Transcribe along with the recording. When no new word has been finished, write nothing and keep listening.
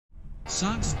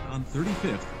Sox on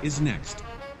 35th is next.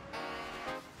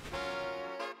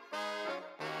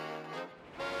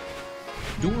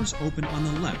 Doors open on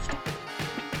the left.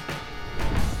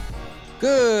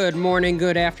 Good morning,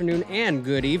 good afternoon, and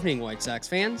good evening, White Sox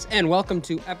fans, and welcome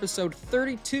to episode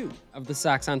 32 of the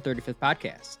Sox on 35th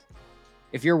podcast.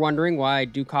 If you're wondering why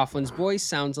Duke Coughlin's voice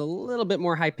sounds a little bit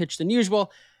more high-pitched than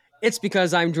usual, it's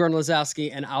because I'm Jordan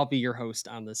Lazowski, and I'll be your host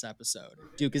on this episode.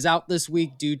 Duke is out this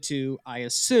week due to, I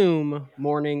assume,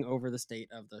 mourning over the state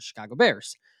of the Chicago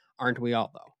Bears. Aren't we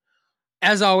all, though?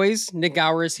 As always, Nik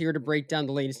Gaur is here to break down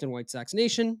the latest in White Sox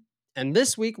Nation, and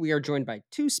this week we are joined by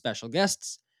two special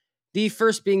guests, the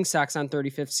first being Sox on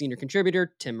 35th Senior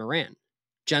Contributor Tim Moran.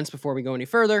 Gents, before we go any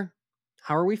further,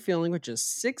 how are we feeling with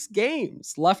just 6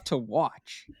 games left to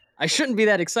watch? I shouldn't be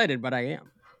that excited, but I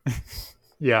am.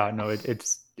 Yeah, no,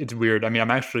 it's weird. I mean,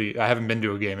 I haven't been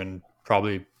to a game in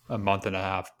probably a month and a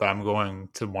half, but I'm going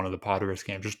to one of the Padres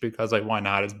games just because, like, why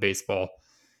not? It's baseball.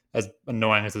 As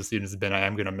annoying as the season has been, I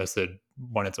am going to miss it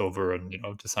when it's over in,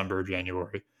 December,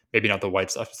 January. Maybe not the White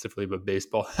Sox specifically, but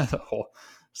baseball as a whole.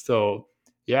 So,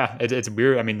 yeah, it's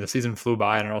weird. I mean, the season flew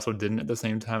by and it also didn't at the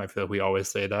same time. I feel like we always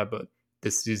say that, but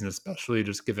this season especially,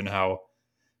 just given how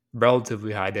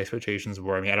relatively high the expectations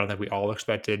were. I mean, I don't think we all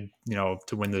expected, to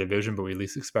win the division, but we at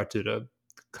least expected a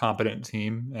competent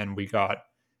team. And we got,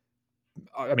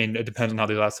 I mean, it depends on how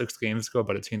the last 6 games go,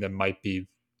 but a team that might be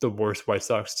the worst White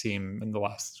Sox team in the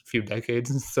last few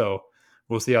decades. So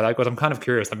we'll see how that goes. I'm kind of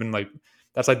curious. I've been like,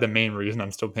 that's like the main reason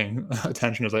I'm still paying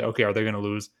attention is like, okay, are they going to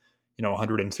lose,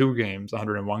 102 games,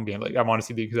 101 games? Like, I want to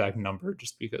see the exact number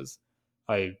just because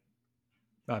I'm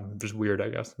just weird, I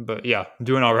guess. But yeah, I'm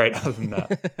doing all right other than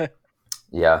that.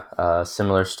 Yeah,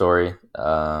 similar story.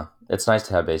 It's nice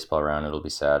to have baseball around. It'll be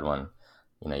sad when,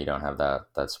 you don't have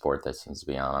that sport that seems to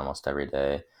be on almost every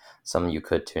day. Something you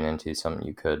could tune into, something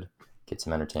you could get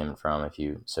some entertainment from if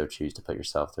you so choose to put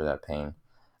yourself through that pain.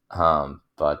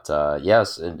 But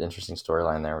yes, an interesting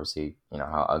storyline there. We'll see,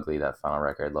 how ugly that final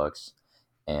record looks.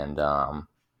 And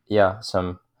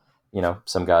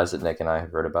some guys that Nick and I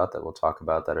have heard about that we'll talk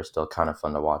about that are still kind of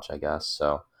fun to watch, I guess.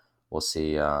 So we'll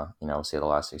see, we'll see how the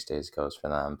last 6 days goes for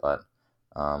them. But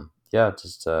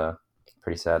just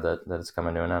pretty sad that it's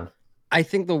coming to an end. I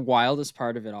think the wildest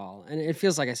part of it all, and it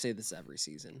feels like I say this every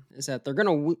season, is that they're going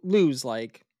to lose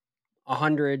like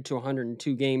 100 to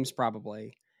 102 games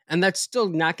probably. And that's still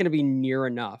not going to be near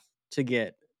enough to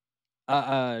get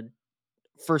a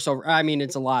first over. I mean,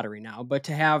 it's a lottery now, but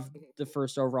to have the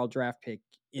first overall draft pick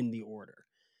in the order.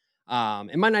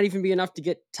 It might not even be enough to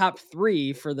get top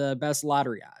 3 for the best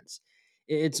lottery odds.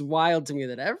 It's wild to me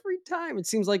that every time it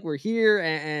seems like we're here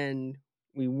and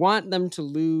we want them to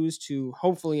lose to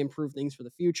hopefully improve things for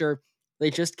the future.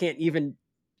 They just can't even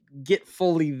get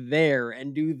fully there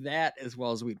and do that as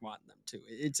well as we'd want them to.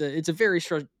 It's a very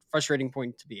frustrating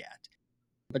point to be at.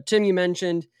 But Tim, you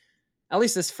mentioned at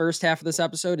least this first half of this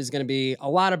episode is going to be a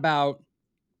lot about,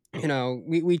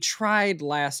 we tried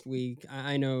last week.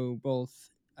 I know both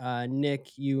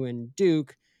Nick, you, and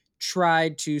Duke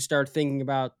tried to start thinking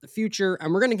about the future,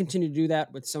 and we're going to continue to do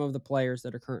that with some of the players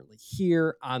that are currently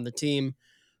here on the team.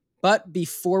 But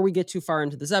before we get too far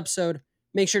into this episode,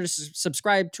 make sure to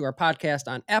subscribe to our podcast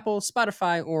on Apple,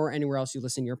 Spotify, or anywhere else you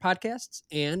listen to your podcasts.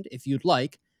 And if you'd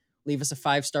like, leave us a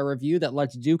 5-star review that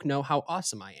lets Duke know how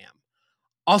awesome I am.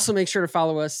 Also, make sure to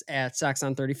follow us at Sox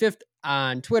on 35th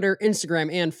on Twitter,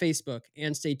 Instagram, and Facebook.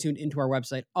 And stay tuned into our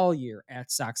website all year at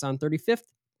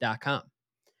soxon35th.com.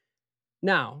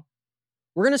 Now,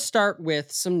 we're going to start with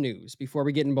some news before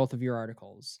we get in both of your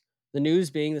articles. The news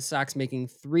being the Sox making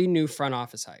 3 new front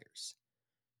office hires.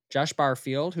 Josh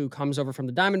Barfield, who comes over from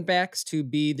the Diamondbacks to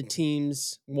be the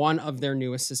team's one of their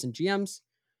new assistant GMs.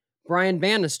 Brian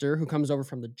Bannister, who comes over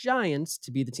from the Giants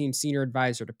to be the team's senior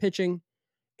advisor to pitching.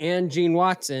 And Gene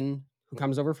Watson, who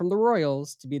comes over from the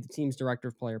Royals to be the team's director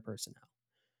of player personnel.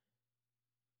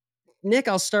 Nick,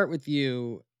 I'll start with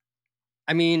you.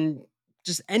 I mean,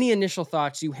 just any initial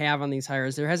thoughts you have on these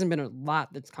hires. There hasn't been a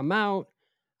lot that's come out.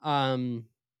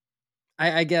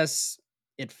 I guess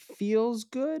it feels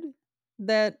good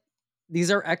that these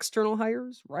are external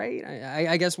hires, right?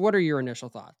 I guess, what are your initial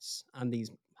thoughts on these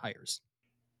hires?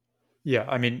 Yeah,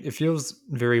 I mean, it feels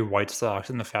very White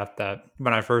Sox in the fact that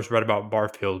when I first read about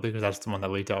Barfield, because that's the one that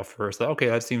leaked out first, that, okay,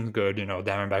 that seems good.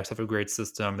 Diamondbacks have a great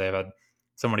system. They've had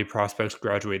so many prospects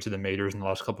graduate to the majors in the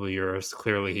last couple of years.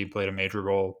 Clearly, he played a major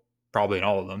role probably in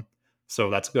all of them. So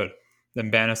that's good.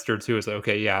 Then Bannister, too, is like,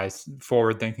 okay, yeah, he's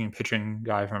forward-thinking pitching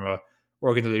guy from a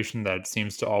organization that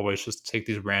seems to always just take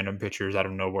these random pitchers out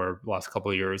of nowhere the last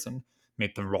couple of years and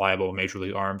make them reliable major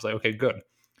league arms. Like, okay, good.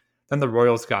 then the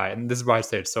Royals guy, and this is why I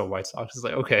say it's so White Sox. It's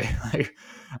like, okay, like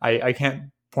I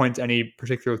can't point to any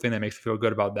particular thing that makes me feel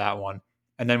good about that one.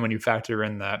 And then when you factor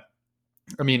in that,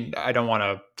 I mean, I don't want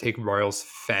to take Royals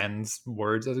fans'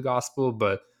 words as gospel,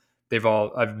 but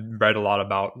I've read a lot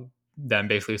about them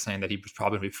basically saying that he was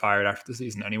probably going to be fired after the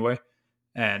season anyway.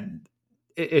 And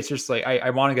it's just like, I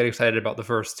want to get excited about the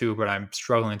first two, but I'm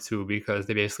struggling to because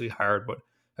they basically hired what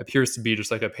appears to be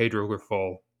just like a Pedro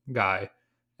Grifol guy.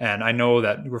 And I know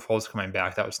that Grifol's coming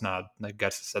back. That was not, like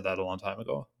Getz said that a long time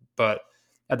ago. But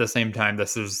at the same time,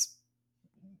 it's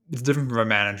different from a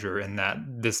manager in that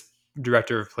this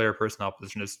director of player personnel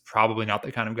position is probably not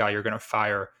the kind of guy you're going to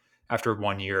fire after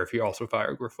 1 year if you also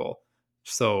fire Grifol.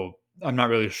 So I'm not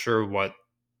really sure what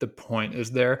the point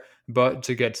is there. But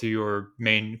to get to your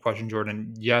main question,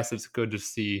 Jordan, yes, it's good to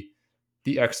see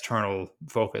the external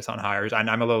focus on hires. And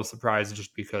I'm a little surprised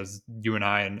just because you and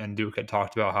I and Duke had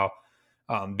talked about how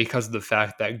because of the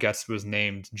fact that Getz was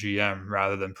named GM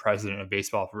rather than president of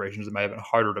baseball operations, it might have been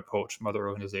harder to poach from other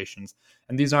organizations.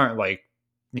 And these aren't like,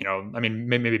 I mean,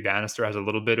 maybe Bannister has a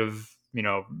little bit of,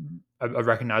 a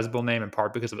recognizable name in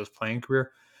part because of his playing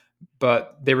career,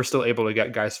 but they were still able to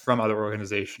get guys from other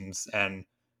organizations and,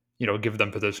 give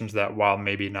them positions that while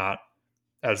maybe not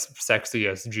as sexy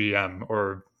as GM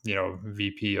or,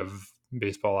 VP of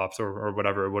baseball ops or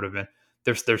whatever it would have been,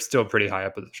 they're still pretty high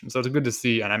up positions. So it's good to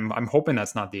see. And I'm hoping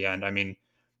that's not the end. I mean,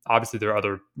 obviously there are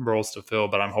other roles to fill,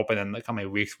 but I'm hoping in the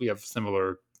coming weeks we have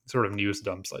similar sort of news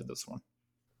dumps like this one.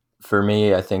 For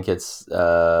me, I think it's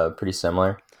pretty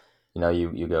similar.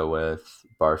 You go with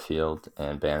Barfield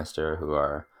and Bannister, who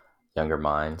are younger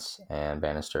minds, and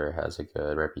Bannister has a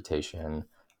good reputation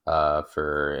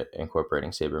for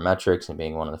incorporating sabermetrics and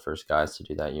being one of the first guys to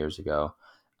do that years ago.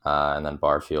 And then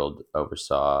Barfield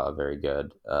oversaw a very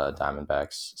good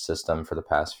Diamondbacks system for the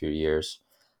past few years.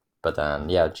 But then,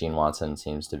 yeah, Gene Watson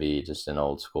seems to be just an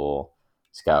old school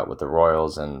scout with the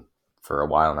Royals. And for a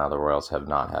while now, the Royals have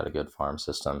not had a good farm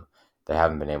system. They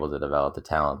haven't been able to develop the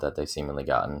talent that they've seemingly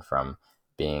gotten from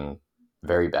being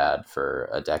very bad for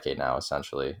a decade now,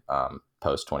 essentially,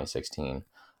 post 2016.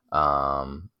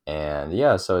 And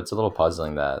yeah, so it's a little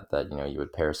puzzling that you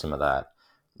would pair some of that,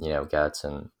 Getz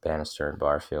and Bannister and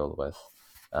Barfield with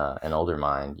an older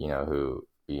mind, who,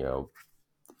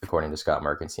 according to Scott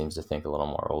Merkin, seems to think a little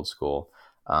more old school.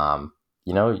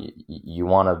 You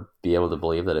want to be able to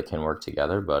believe that it can work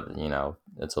together, but,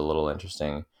 it's a little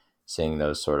interesting seeing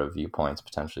those sort of viewpoints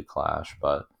potentially clash.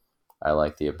 But I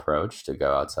like the approach to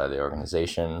go outside the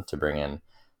organization, to bring in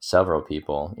several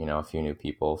people, a few new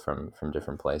people from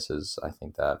different places. I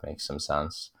think that makes some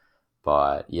sense.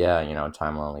 But yeah,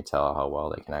 time will only tell how well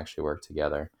they can actually work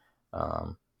together.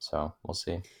 So we'll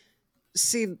see.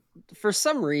 See, for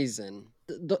some reason,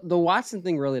 the Watson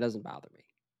thing really doesn't bother me.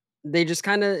 They just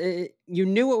kind of, you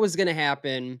knew what was going to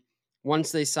happen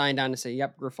once they signed on to say,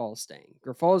 yep, Grifol is staying.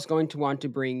 Grifol is going to want to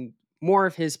bring more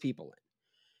of his people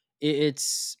in.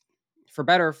 It's, for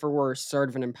better or for worse, sort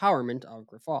of an empowerment of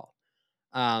Grifol.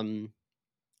 And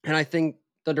I think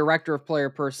the director of player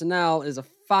personnel is a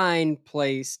fine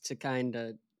place to kind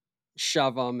of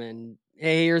shove them and,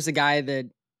 hey, here's a guy that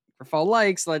Grifol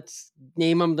likes. Let's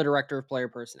name him the director of player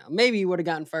personnel. Maybe he would have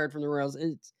gotten fired from the Royals.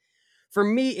 For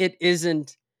me, it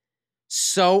isn't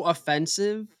so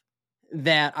offensive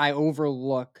that I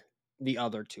overlook the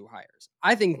other two hires.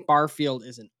 I think Barfield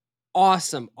is an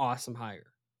awesome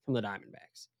hire from the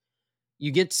Diamondbacks.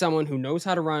 You get someone who knows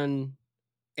how to run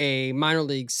a minor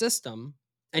league system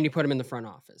and you put him in the front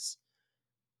office.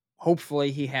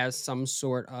 Hopefully he has some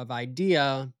sort of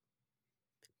idea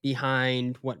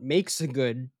behind what makes a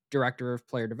good director of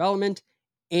player development,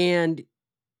 and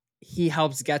he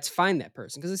helps Getz find that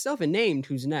person because they still haven't named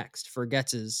who's next for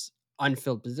Getz's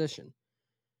unfilled position.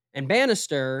 And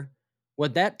Bannister,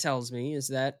 what that tells me is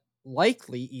that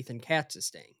likely Ethan Katz is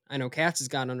staying. I know Katz has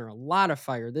gotten under a lot of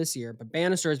fire this year, but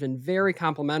Bannister has been very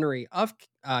complimentary of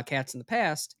Katz in the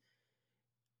past,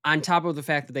 on top of the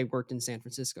fact that they worked in San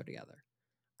Francisco together.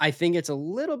 I think it's a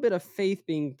little bit of faith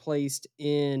being placed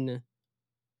in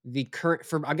the current,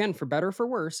 for better or for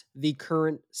worse, the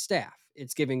current staff.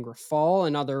 It's giving Grifol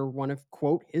another one of,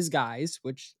 quote, his guys,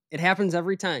 which it happens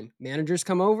every time. Managers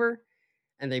come over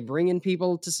and they bring in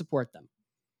people to support them.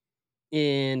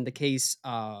 In the case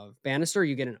of Bannister,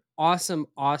 you get an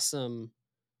awesome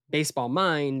baseball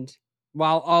mind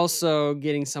while also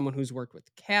getting someone who's worked with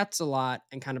Katz a lot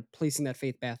and kind of placing that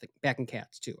faith back in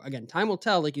Katz too. Again, time will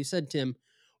tell, like you said, Tim,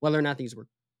 whether or not these were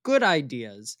good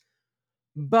ideas.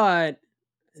 But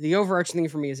the overarching thing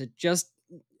for me is yes,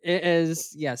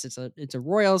 it's a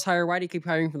Royals hire. Why do you keep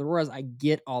hiring from the Royals? I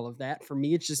get all of that. For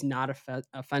me, it's just not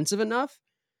offensive enough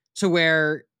to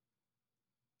where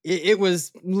it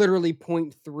was literally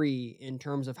 0.3 in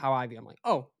terms of how I view. I'm like,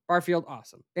 oh, Barfield,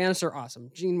 awesome. Bannister, awesome.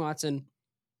 Gene Watson,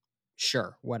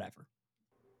 sure, whatever.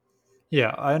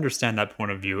 Yeah, I understand that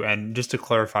point of view. And just to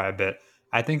clarify a bit,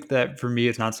 I think that for me,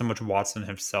 it's not so much Watson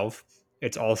himself.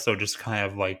 It's also just kind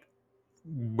of like,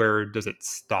 where does it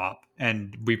stop?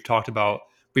 And we've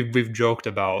joked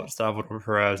about Salvador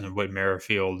Perez and Whit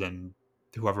Merrifield and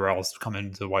whoever else come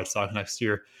into the White Sox next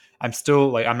year. I'm still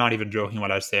like, I'm not even joking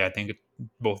when I say I think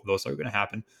both of those are going to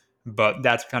happen. But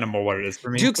that's kind of more what it is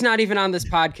for me. Duke's not even on this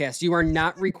podcast. You are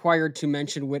not required to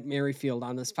mention Whit Merrifield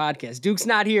on this podcast. Duke's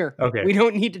not here. Okay. We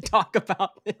don't need to talk about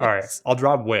this. All right. I'll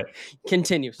drop Whit.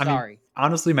 Continue. I mean, Sorry.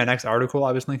 honestly, my next article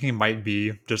I was thinking might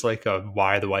be just like a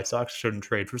why the White Sox shouldn't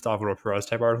trade for Salvador Perez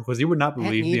type article, because you would not That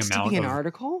believe the needs to amount be an of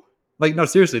article? like, no,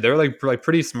 seriously, they're like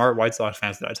pretty smart White Sox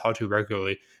fans that I talk to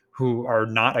regularly who are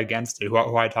not against it,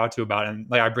 who I talk to about it. And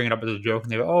like I bring it up as a joke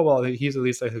and they go, oh well, he's at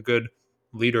least like a good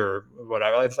leader or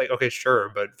whatever. It's like, okay,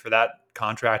 sure, but for that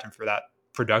contract and for that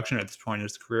production at this point in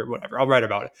his career, whatever, I'll write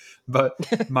about it.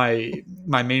 But my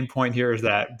main point here is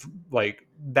that like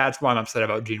that's why I'm upset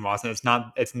about Gene Watson. It's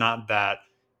not that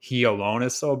he alone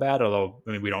is so bad, although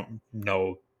I mean we don't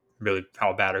know really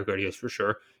how bad or good he is for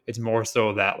sure. It's more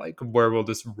so that like, where will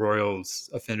this Royals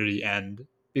affinity end?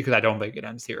 Because I don't think it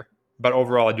ends here. But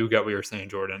overall, I do get what you're saying,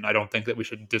 Jordan. I don't think that we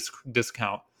should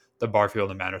discount the Barfield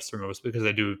and Bannister moves, because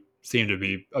they do seem to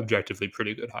be objectively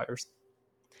pretty good hires.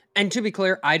 And to be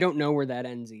clear, I don't know where that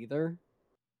ends either.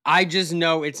 I just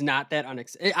know it's not that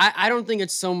I don't think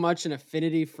it's so much an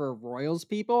affinity for Royals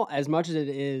people as much as it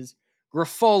is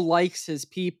Grifol likes his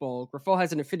people. Grifol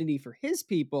has an affinity for his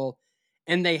people,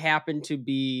 and they happen to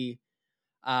be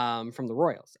from the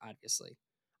Royals, obviously.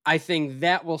 I think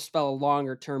that will spell a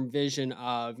longer term vision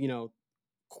of,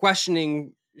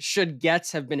 questioning should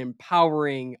Getz have been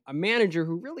empowering a manager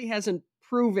who really hasn't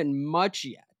proven much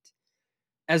yet,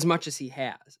 as much as he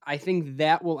has. I think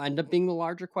that will end up being the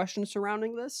larger question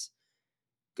surrounding this.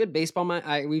 Good baseball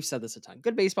mind. We've said this a ton.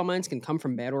 Good baseball minds can come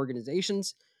from bad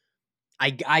organizations.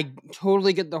 I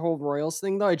totally get the whole Royals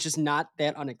thing, though. It's just not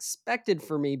that unexpected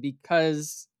for me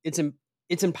because it's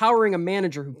empowering a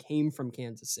manager who came from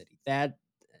Kansas City.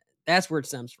 That's where it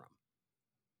stems from.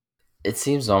 It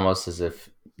seems almost as if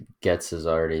Getz is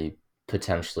already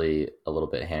potentially a little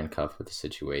bit handcuffed with the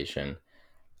situation.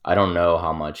 I don't know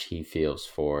how much he feels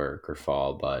for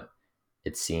Grifol, but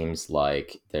it seems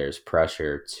like there's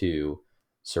pressure to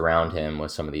surround him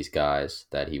with some of these guys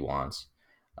that he wants.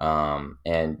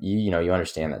 And you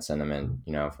understand that sentiment,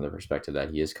 from the perspective that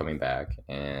he is coming back,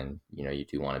 and you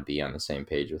do want to be on the same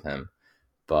page with him.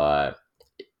 But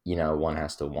one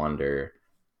has to wonder,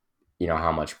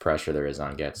 how much pressure there is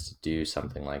on Getz to do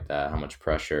something like that, how much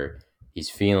pressure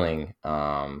he's feeling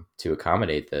to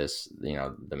accommodate this,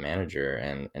 the manager,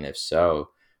 and if so,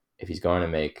 if he's going to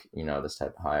make this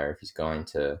type of hire, if he's going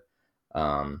to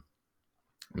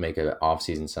make an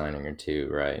off-season signing or two,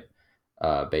 right?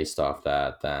 Based off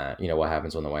that what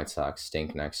happens when the White Sox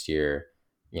stink next year?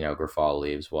 Grifol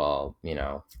leaves. Well,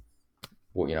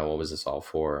 what was this all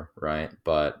for, right?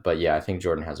 But yeah, I think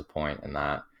Jordan has a point in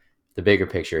that. The bigger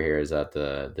picture here is that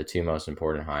the two most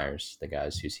important hires, the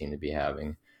guys who seem to be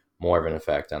having more of an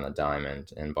effect on the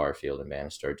diamond, and Barfield and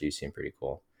Bannister, do seem pretty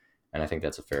cool. And I think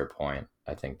that's a fair point.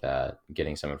 I think that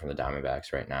getting someone from the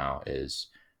Diamondbacks right now is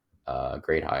a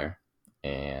great hire.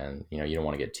 And, you don't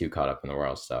want to get too caught up in the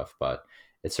world stuff, but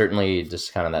it's certainly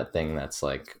just kind of that thing that's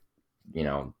like,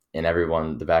 in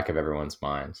the back of everyone's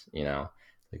mind,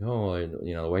 like, oh,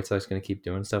 the White Sox going to keep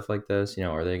doing stuff like this.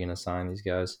 Are they going to sign these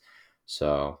guys?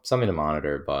 So something to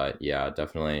monitor, but yeah,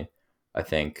 definitely. I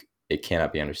think it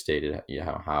cannot be understated,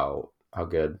 how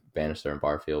good Bannister and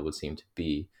Barfield would seem to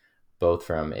be, both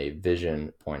from a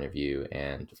vision point of view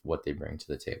and what they bring to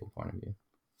the table point of view.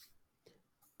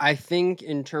 I think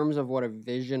in terms of what a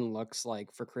vision looks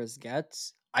like for Chris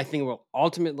Getz, I think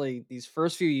these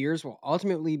first few years will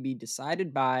ultimately be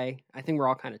decided by, I think we're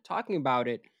all kind of talking about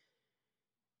it.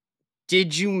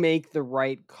 Did you make the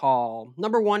right call?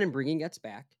 Number one, in bringing Getz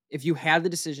back. If you had the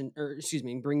decision,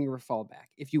 bringing Grifol back.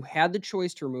 If you had the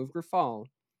choice to remove Grifol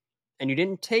and you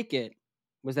didn't take it,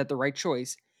 was that the right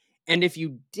choice? And if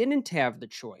you didn't have the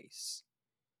choice,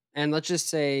 and let's just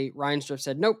say Reinsdorf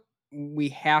said, nope, we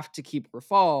have to keep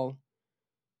Grifol,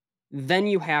 then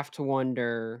you have to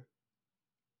wonder,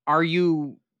 are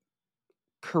you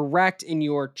correct in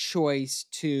your choice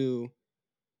to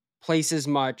place as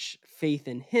much faith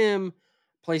in him,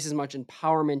 place as much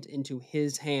empowerment into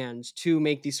his hands to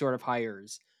make these sort of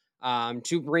hires,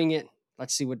 to bring it?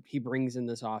 Let's see what he brings in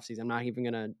this offseason. I'm not even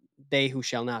going to, they who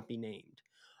shall not be named.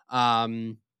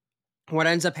 What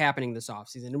ends up happening this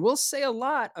offseason. And we'll say a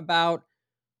lot about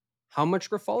how much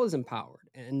Grifol is empowered.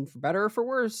 And for better or for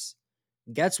worse,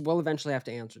 Getz will eventually have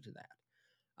to answer to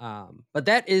that. But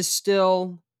that is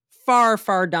still far,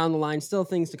 far down the line, still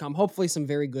things to come. Hopefully some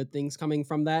very good things coming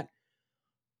from that.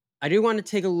 I do want to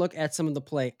take a look at some of the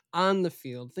play on the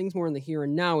field, things more in the here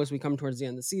and now as we come towards the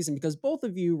end of the season, because both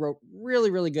of you wrote really,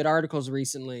 really good articles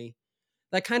recently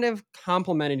that kind of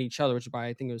complemented each other, which is why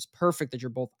I think it was perfect that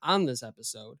you're both on this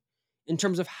episode in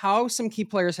terms of how some key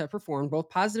players have performed, both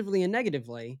positively and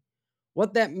negatively,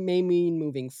 what that may mean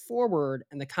moving forward,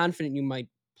 and the confidence you might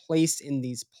place in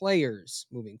these players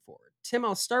moving forward. Tim,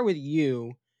 I'll start with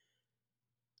you.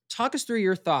 Talk us through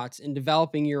your thoughts in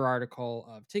developing your article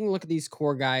of taking a look at these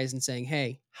core guys and saying,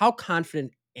 hey, how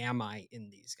confident am I in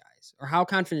these guys? Or how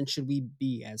confident should we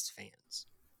be as fans?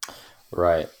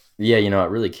 Right. Yeah, you know, it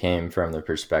really came from the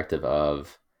perspective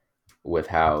of with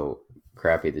how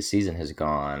crappy the season has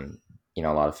gone, you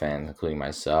know, a lot of fans, including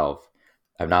myself,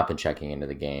 have not been checking into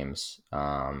the games.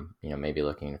 You know, maybe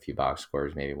looking at a few box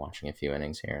scores, maybe watching a few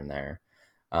innings here and there.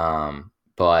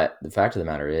 But the fact of the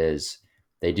matter is,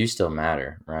 they do still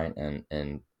matter, right?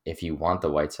 And if you want the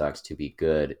White Sox to be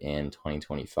good in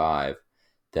 2025,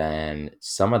 then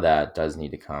some of that does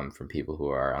need to come from people who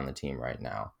are on the team right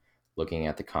now, looking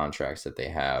at the contracts that they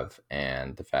have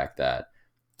and the fact that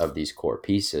of these core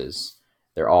pieces,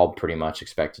 they're all pretty much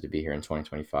expected to be here in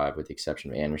 2025, with the exception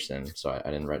of Anderson. So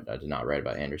I did not write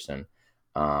about Anderson,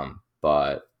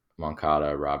 but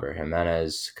Moncada, Robert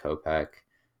Jimenez, Kopech,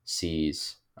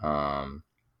 Cease,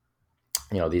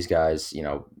 you know, these guys, you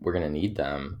know, we're going to need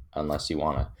them unless you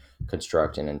want to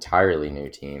construct an entirely new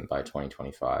team by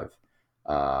 2025.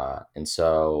 And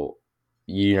so,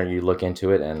 you know, you look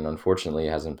into it, and unfortunately,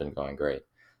 it hasn't been going great.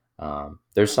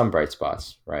 There's some bright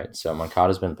spots, right? So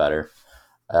Moncada's been better.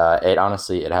 It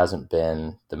hasn't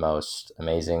been the most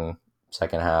amazing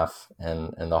second half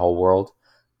in the whole world,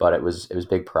 but it was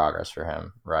big progress for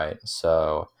him, right?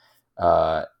 So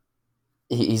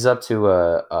he's up to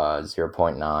a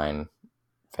 0.9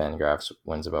 Fangraphs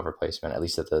wins above replacement, at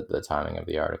least at the timing of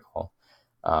the article,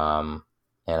 and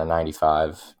a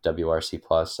 95 WRC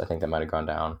plus. I think that might have gone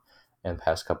down in the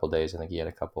past couple of days. I think he had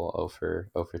a couple 0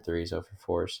 for 3s, 0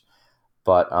 for 4s,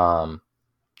 but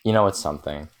you know, it's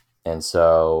something. And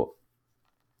so,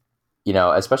 you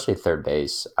know, especially at third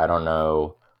base, I don't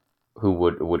know who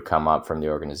would come up from the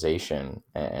organization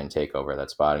and take over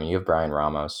that spot. I mean, you have Brian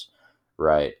Ramos,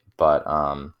 right? But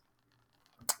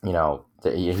you know,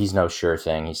 he's no sure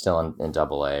thing. He's still in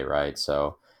Double A, right?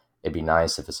 So it'd be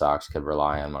nice if the Sox could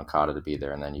rely on Moncada to be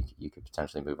there, and then you could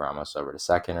potentially move Ramos over to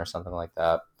second or something like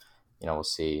that. You know, we'll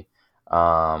see.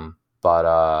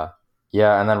 But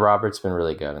yeah, and then Robert's been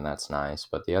really good, and that's nice.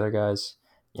 But the other guys,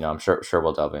 you know, I'm sure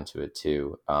we'll delve into it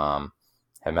too.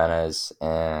 Jimenez,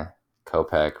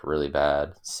 Kopech, really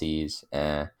bad. Cease, he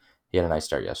had a nice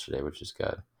start yesterday, which is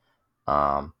good.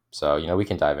 So, you know, we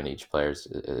can dive into each player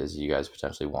as you guys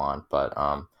potentially want, but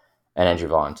and Andrew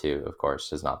Vaughn too, of course,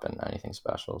 has not been anything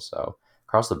special. So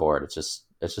across the board, it's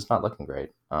just not looking great.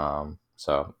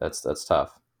 So that's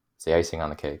tough. It's the icing on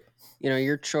the cake. You know,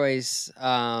 your choice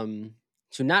to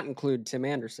not include Tim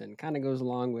Anderson kind of goes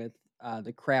along with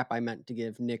the crap I meant to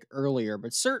give Nick earlier,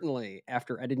 but certainly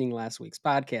after editing last week's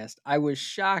podcast, I was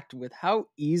shocked with how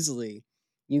easily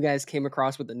you guys came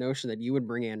across with the notion that you would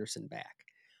bring Anderson back.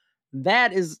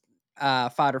 That is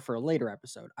fodder for a later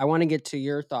episode. I want to get to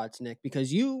your thoughts, Nick,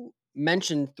 because you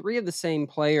mentioned 3 of the same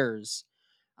players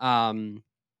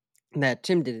that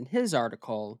Tim did in his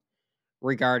article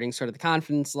regarding sort of the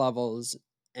confidence levels.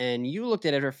 And you looked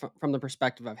at it from the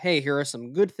perspective of, hey, here are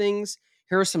some good things.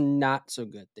 Here are some not so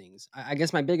good things. I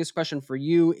guess my biggest question for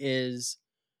you is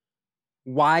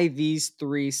why these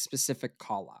 3 specific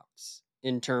callouts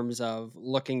in terms of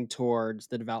looking towards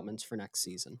the developments for next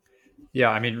season? Yeah,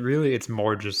 I mean, really, it's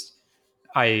more just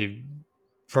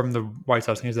from the White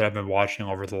Sox games that I've been watching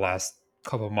over the last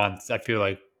couple of months, I feel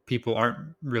like people aren't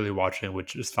really watching,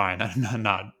 which is fine. I'm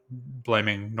not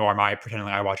blaming, nor am I pretending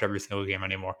like I watch every single game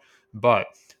anymore. But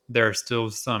there are still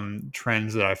some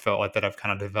trends that I felt like that I've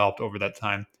kind of developed over that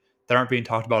time that aren't being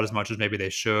talked about as much as maybe they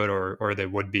should or they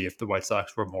would be if the White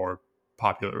Sox were more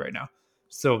popular right now.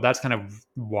 So that's kind of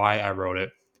why I wrote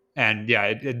it. And yeah,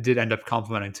 it did end up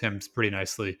complimenting Tim's pretty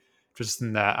nicely, just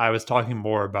in that I was talking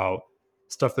more about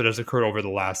stuff that has occurred over the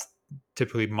last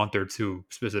typically month or two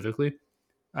specifically.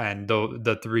 And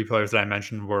the 3 players that I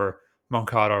mentioned were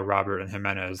Moncada, Robert, and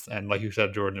Jimenez. And like you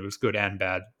said, Jordan, it was good and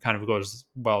bad. Kind of goes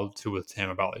well too with Tim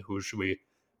about like who should we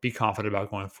be confident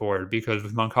about going forward. Because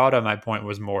with Moncada, my point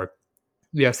was more,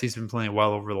 yes, he's been playing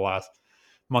well over the last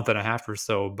month and a half or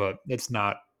so, but it's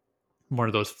not one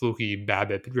of those fluky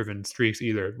BABIP driven streaks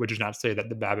either, which is not to say that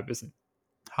the BABIP isn't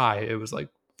high. It was like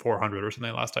 400 or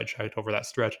something last I checked over that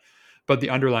stretch. But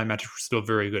the underlying metrics were still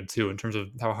very good too in terms of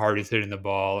how hard he's hitting the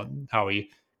ball and how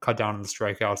he cut down on the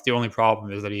strikeouts. The only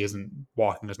problem is that he isn't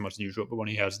walking as much as usual, but when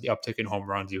he has the uptick in home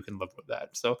runs, you can live with that.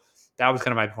 So that was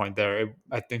kind of my point there.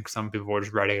 I think some people were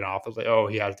just writing it off as like, oh,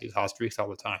 he has these hot streaks all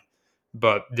the time.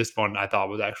 But this one I thought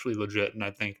was actually legit. And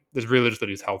I think it's really just that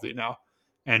he's healthy now.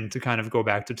 And to kind of go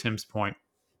back to Tim's point,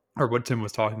 or what Tim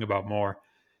was talking about more,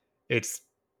 it's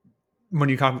when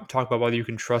you talk about whether you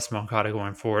can trust Moncada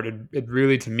going forward, it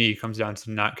really, to me, comes down to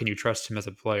not can you trust him as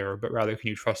a player, but rather can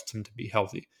you trust him to be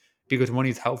healthy? Because when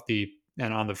he's healthy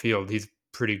and on the field, he's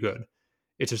pretty good.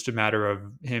 It's just a matter of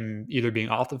him either being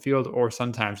off the field or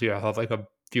sometimes he'll have like a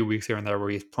few weeks here and there where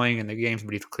he's playing in the games,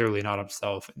 but he's clearly not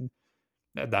himself. And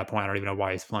at that point, I don't even know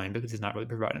why he's playing because he's not really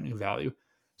providing any value.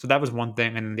 So that was one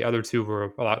thing. And then the other two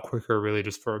were a lot quicker, really,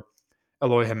 just for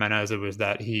Eloy Jimenez. It was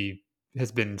that he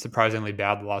has been surprisingly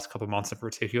bad the last couple of months in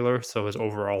particular. So his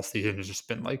overall season has just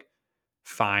been like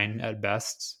fine at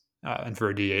best. And for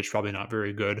a DH, probably not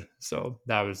very good. So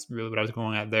that was really what I was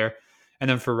going at there. And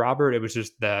then for Robert, it was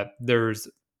just that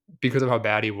because of how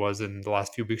bad he was in the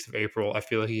last few weeks of April, I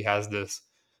feel like he has this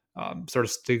sort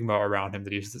of stigma around him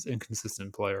that he's this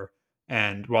inconsistent player.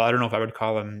 And while I don't know if I would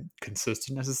call him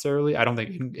consistent necessarily, I don't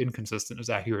think inconsistent is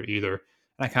accurate either.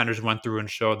 And I kind of just went through and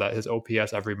showed that his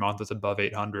OPS every month is above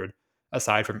 800,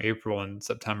 aside from April and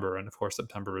September. And of course,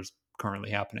 September is currently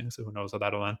happening, so who knows how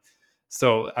that'll end.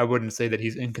 So I wouldn't say that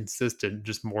he's inconsistent,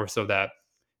 just more so that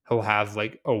he'll have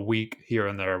like a week here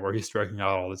and there where he's striking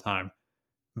out all the time.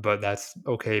 But that's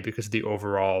okay because the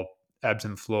overall ebbs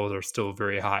and flows are still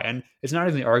very high. And it's not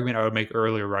even the argument I would make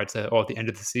earlier where I'd say, oh, at the end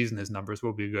of the season, his numbers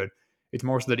will be good. It's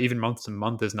more so that even month to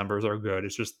month, his numbers are good.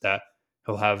 It's just that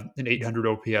he'll have an 800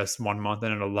 OPS one month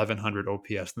and an 1100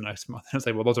 OPS the next month. And it's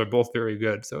like, well, those are both very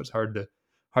good. So it's hard to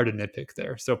nitpick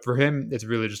there. So for him, it's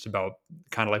really just about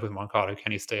kind of like with Moncada,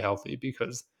 can he stay healthy?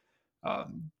 Because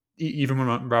even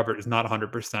when Robert is not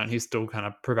 100%, he still kind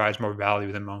of provides more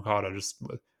value than Moncada just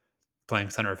with playing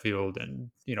center field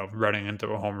and, running into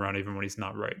a home run even when he's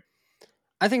not right.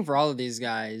 I think for all of these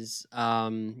guys,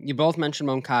 you both mentioned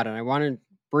Moncada, and I want to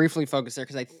briefly focus there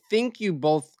because I think you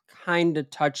both kind of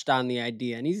touched on the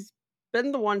idea, and he's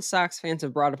been the one Sox fans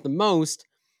have brought up the most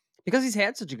because he's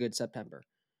had such a good September,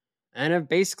 and have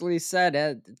basically said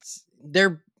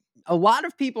a lot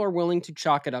of people are willing to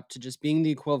chalk it up to just being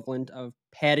the equivalent of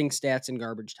padding stats in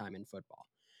garbage time in football,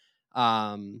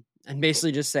 and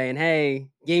basically just saying, "Hey,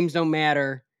 games don't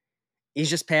matter." He's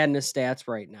just padding his stats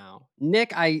right now.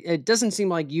 Nick, it doesn't seem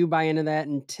like you buy into that.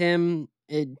 And Tim,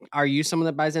 are you someone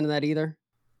that buys into that either?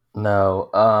 No.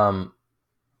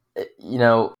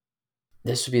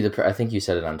 This would be I think you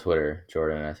said it on Twitter,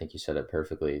 Jordan. I think you said it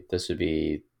perfectly. This would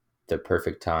be the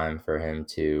perfect time for him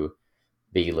to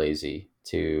be lazy,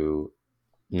 to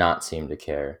not seem to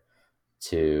care,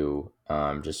 to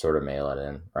just sort of mail it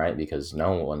in, right? Because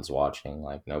no one's watching.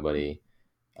 Like nobody,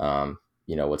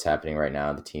 what's happening right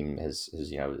now. The team has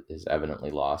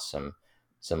evidently lost some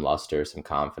luster, some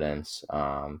confidence.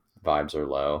 Vibes are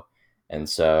low, and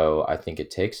so I think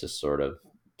it takes a sort of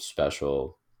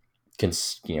special,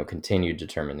 continued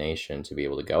determination to be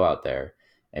able to go out there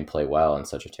and play well in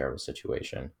such a terrible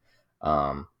situation.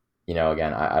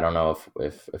 Again, I don't know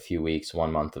if a few weeks,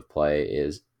 1 month of play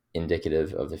is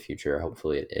indicative of the future.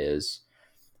 Hopefully it is,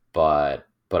 but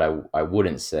I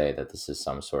wouldn't say that this is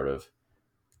some sort of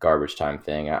garbage time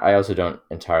thing. I also don't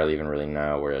entirely even really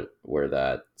know where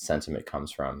that sentiment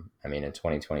comes from. I mean, in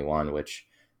 2021, which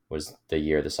was the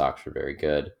year the Sox were very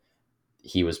good,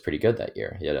 he was pretty good that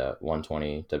year. He had a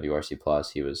 120 WRC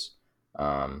plus. He had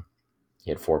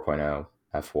 4.0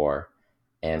 F4.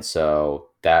 And so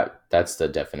that's the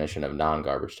definition of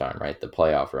non-garbage time, right? The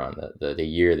playoff run, the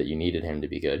year that you needed him to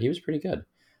be good. He was pretty good.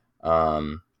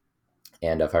 And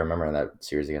if I remember in that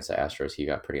series against the Astros, he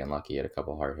got pretty unlucky. He had a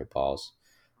couple hard hit balls.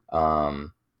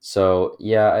 So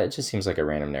yeah, it just seems like a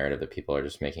random narrative that people are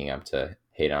just making up to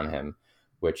hate on him,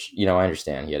 which, I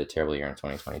understand. He had a terrible year in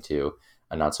 2022,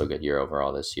 a not so good year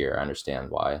overall this year. I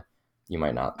understand why you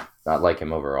might not like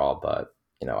him overall, but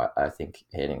I think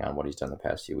hating on what he's done the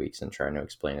past few weeks and trying to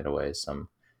explain it away as some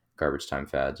garbage time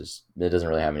fad, it doesn't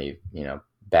really have any,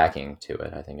 backing to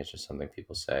it. I think it's just something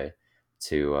people say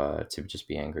to just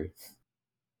be angry.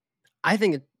 I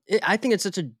think it's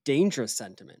such a dangerous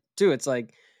sentiment too. It's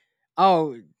like,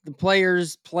 oh, the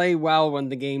players play well when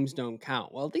the games don't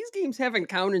count. Well, these games haven't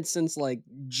counted since like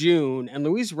June, and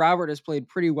Luis Robert has played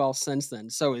pretty well since then.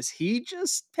 So is he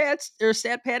just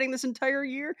stat padding this entire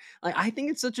year? Like, I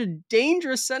think it's such a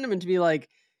dangerous sentiment to be like,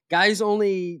 guys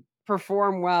only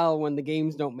perform well when the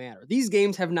games don't matter. These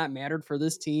games have not mattered for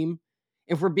this team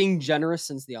if we're being generous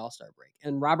since the All-Star break.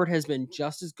 And Robert has been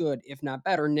just as good, if not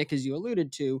better, Nick, as you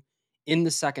alluded to, in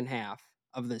the second half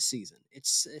of this season.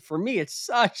 It's for me, it's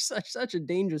such a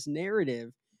dangerous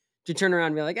narrative to turn around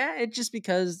and be like, it's just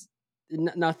because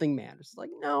nothing matters. Like,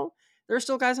 no, there are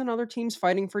still guys on other teams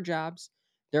fighting for jobs.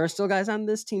 There are still guys on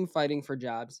this team fighting for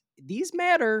jobs. These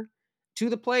matter to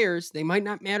the players. They might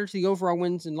not matter to the overall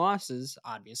wins and losses,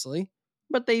 obviously,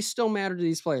 but they still matter to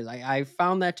these players. I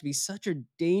found that to be such a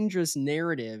dangerous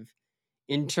narrative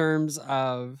in terms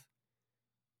of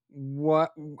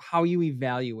how you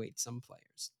evaluate some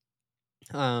players.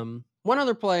 One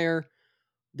other player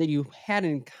that you had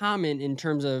in common in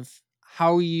terms of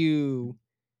how you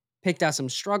picked out some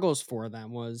struggles for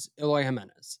them was Eloy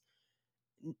Jimenez.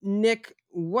 Nick,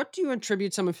 what do you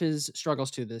attribute some of his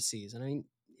struggles to this season? I mean,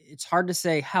 it's hard to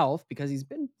say health because he's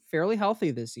been fairly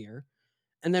healthy this year.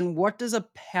 And then what does a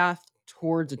path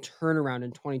towards a turnaround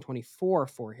in 2024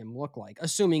 for him look like,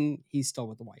 assuming he's still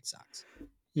with the White Sox?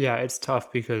 Yeah, it's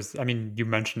tough because I mean, you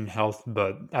mentioned health,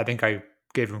 but I think I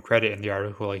gave him credit in the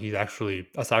article. Like he's actually,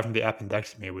 aside from the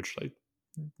appendectomy, which like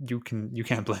you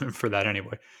can't blame him for that anyway.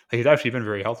 Like he's actually been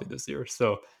very healthy this year,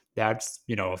 so that's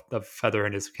a feather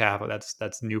in his cap.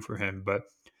 That's new for him. But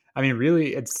I mean,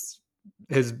 really, it's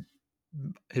his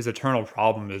his eternal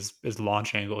problem is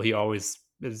launch angle. He always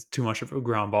is too much of a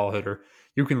ground ball hitter.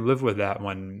 You can live with that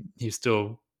when he's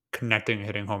still connecting and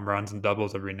hitting home runs and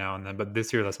doubles every now and then. But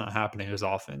this year, that's not happening as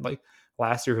often. Like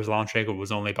last year, his launch angle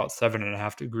was only about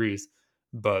 7.5 degrees,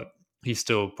 but he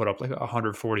still put up like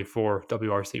 144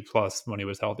 WRC plus when he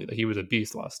was healthy. Like he was a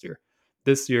beast last year.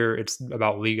 This year, it's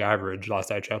about league average.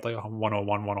 Last I checked, like 101,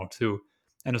 102,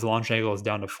 and his launch angle is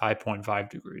down to 5.5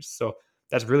 degrees. So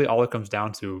that's really all it comes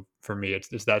down to for me.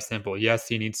 It's that simple. Yes,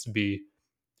 he needs to be,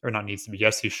 or not needs to be.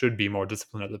 Yes, he should be more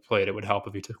disciplined at the plate. It would help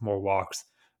if he took more walks,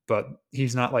 but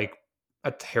he's not like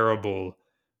a terrible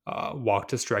walk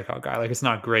to strikeout guy. Like it's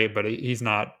not great, but he's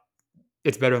not.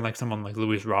 It's better than like someone like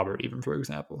Luis Robert, even for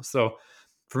example. So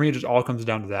for me, it just all comes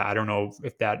down to that. I don't know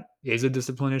if that is a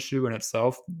discipline issue in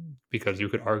itself, because you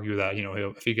could argue that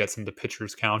if he gets into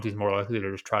pitcher's count, he's more likely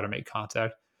to just try to make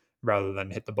contact rather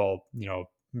than hit the ball,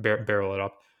 barrel it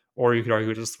up. Or you could argue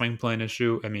it's a swing plane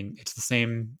issue. I mean, it's the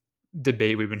same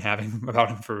debate we've been having about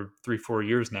him for 3-4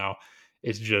 years now.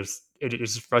 It's just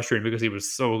frustrating because he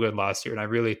was so good last year, and I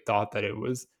really thought that it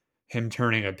was him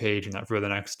turning a page, and that for the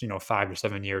next 5 to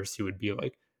 7 years he would be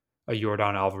like a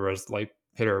Yordan Alvarez like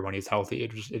hitter when he's healthy.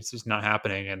 It's just not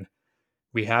happening, and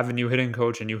we have a new hitting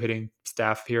coach, a new hitting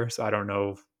staff here, so I don't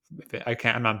know.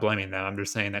 I'm not blaming them. I'm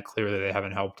just saying that clearly they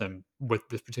haven't helped him with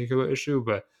this particular issue,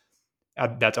 but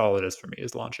that's all it is for me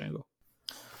is launch angle.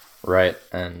 Right,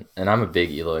 and I'm a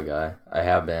big Eloy guy. I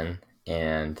have been,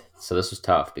 and so this was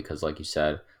tough because, like you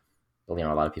said, a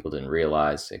lot of people didn't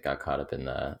realize it got caught up in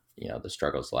the the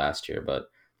struggles last year. But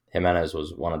Jimenez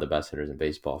was one of the best hitters in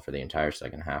baseball for the entire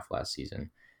second half last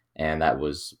season, and that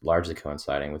was largely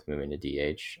coinciding with moving to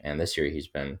DH. And this year he's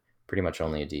been pretty much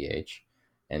only a DH,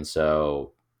 and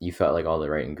so you felt like all the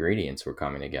right ingredients were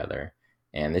coming together.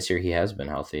 And this year he has been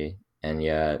healthy, and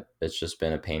yet it's just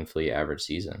been a painfully average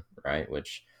season, right?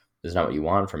 Which is not what you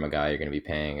want from a guy you're going to be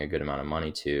paying a good amount of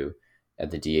money to at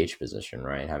the DH position,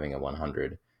 right? Having a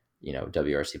 100,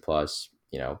 WRC plus,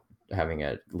 having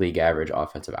a league average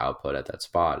offensive output at that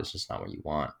spot is just not what you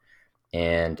want.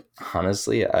 And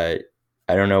honestly, I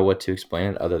don't know what to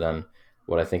explain it other than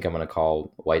what I think I'm going to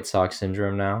call White Sox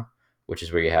syndrome now, which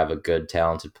is where you have a good,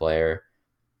 talented player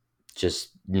just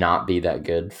not be that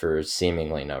good for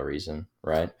seemingly no reason,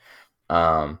 right?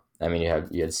 I mean,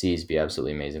 you had C's be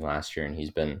absolutely amazing last year, and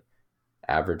he's been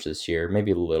average this year,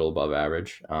 maybe a little above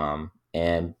average.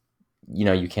 And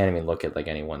you can't even look at like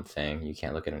any one thing. You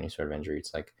can't look at any sort of injury.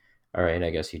 It's like, all right, I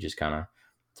guess he just kind of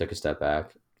took a step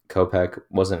back. Kopech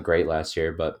wasn't great last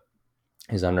year, but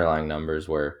his underlying numbers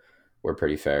were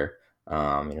pretty fair.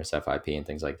 His FIP and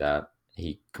things like that.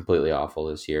 He completely awful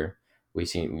this year. We've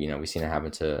seen it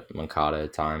happen to Moncada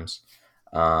at times.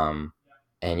 And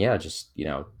yeah, just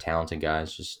talented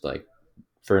guys, just like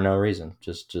for no reason,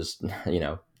 just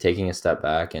taking a step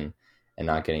back and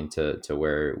not getting to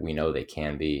where we know they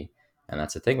can be. And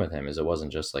that's the thing with him, is it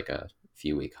wasn't just like a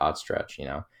few week hot stretch.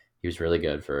 He was really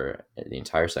good for the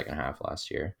entire second half last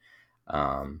year.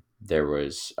 There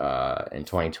was in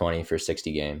 2020 for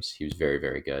 60 games, he was very,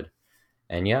 very good.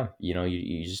 And yeah,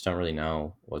 you just don't really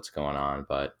know what's going on,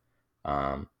 but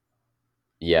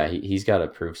yeah, he's got to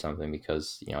prove something,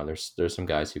 because there's some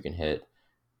guys who can hit,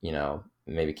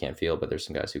 maybe can't feel, but there's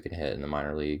some guys who can hit in the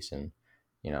minor leagues, and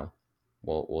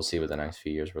we'll see what the next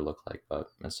few years will look like, but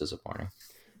it's disappointing.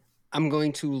 I'm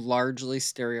going to largely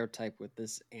stereotype with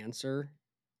this answer.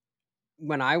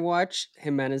 when I watch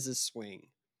Jimenez's swing,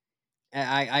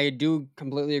 I do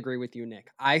completely agree with you, Nick.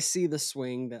 I see the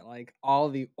swing that like all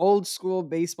the old school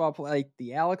baseball play, like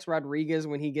the Alex Rodriguez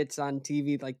when he gets on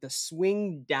TV, like the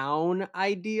swing down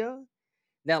idea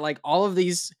that like all of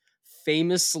these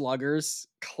famous sluggers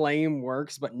claim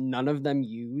works, but none of them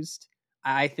used.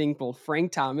 I think both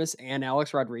Frank Thomas and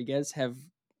Alex Rodriguez have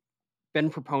been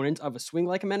proponents of a swing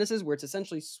like Jimenez's, where it's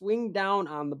essentially swing down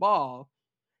on the ball,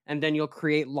 and then you'll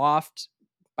create loft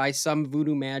by some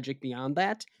voodoo magic beyond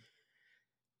that.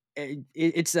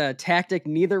 It's a tactic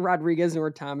neither Rodriguez nor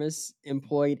Thomas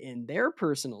employed in their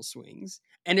personal swings,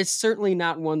 and it's certainly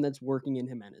not one that's working in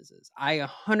Jimenez's. I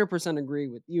 100% agree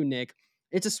with you, Nick.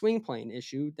 It's a swing plane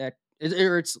issue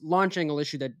or it's launch angle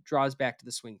issue that draws back to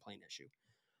the swing plane issue.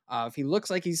 If he looks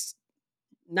like he's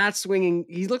not swinging,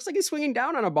 he looks like he's swinging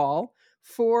down on a ball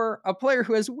for a player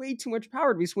who has way too much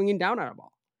power to be swinging down on a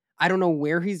ball. I don't know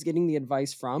where he's getting the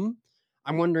advice from.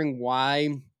 I'm wondering why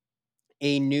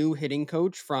a new hitting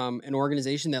coach from an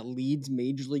organization that leads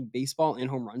Major League Baseball in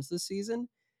home runs this season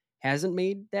hasn't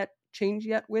made that change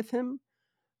yet with him.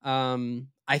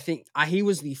 I think he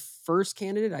was the first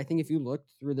candidate. I think if you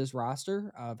looked through this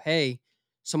roster of, hey,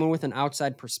 someone with an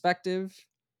outside perspective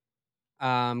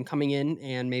coming in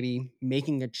and maybe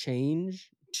making a change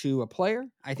to a player,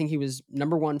 I think he was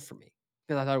number one for me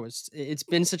because I thought it's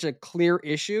been such a clear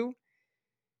issue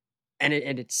and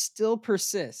it still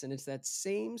persists, and it's that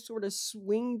same sort of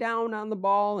swing down on the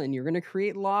ball, and you're going to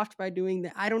create loft by doing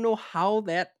that. I don't know how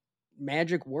that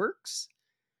magic works,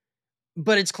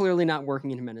 but it's clearly not working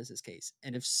in Jimenez's case.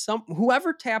 And if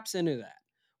whoever taps into that,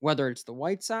 whether it's the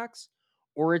White Sox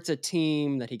or it's a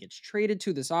team that he gets traded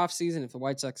to this offseason, if the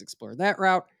White Sox explore that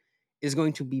route, is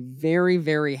going to be very,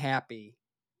 very happy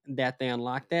that they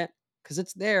unlock that because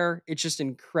it's there. It's just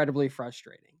incredibly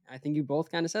frustrating. I think you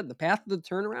both kind of said the path of the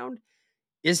turnaround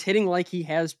is hitting like he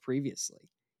has previously.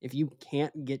 If you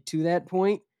can't get to that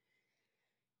point,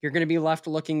 you're going to be left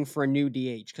looking for a new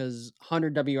DH because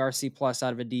 100 WRC plus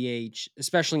out of a DH,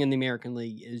 especially in the American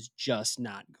League, is just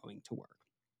not going to work.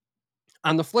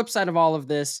 On the flip side of all of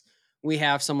this, we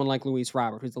have someone like Luis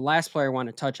Robert, who's the last player I want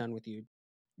to touch on with you.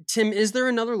 Tim, is there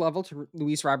another level to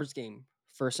Luis Robert's game,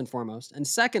 first and foremost? And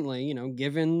secondly,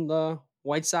 given the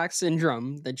White Sox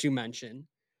syndrome that you mentioned,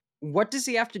 what does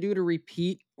he have to do to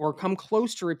repeat or come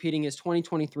close to repeating his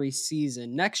 2023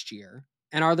 season next year?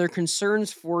 And are there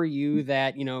concerns for you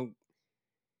that,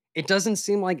 it doesn't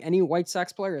seem like any White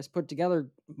Sox player has put together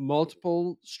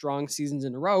multiple strong seasons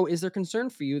in a row? Is there concern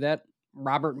for you that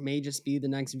Robert may just be the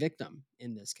next victim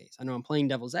in this case? I know I'm playing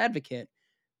devil's advocate,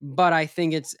 but I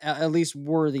think it's at least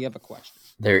worthy of a question.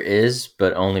 There is,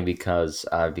 but only because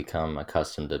I've become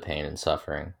accustomed to pain and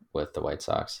suffering with the White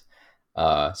Sox.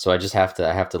 So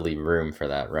I have to leave room for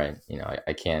that, right?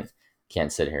 I can't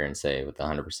sit here and say with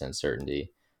 100%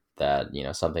 certainty that,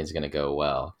 something's going to go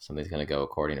well, something's going to go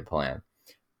according to plan.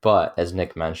 But as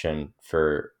Nick mentioned,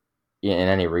 in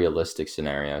any realistic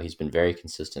scenario, he's been very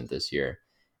consistent this year.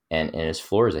 And his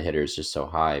floor as a hitter is just so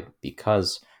high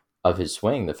because of his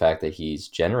swing, the fact that he's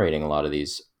generating a lot of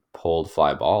these pulled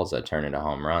fly balls that turn into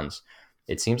home runs.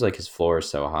 It seems like his floor is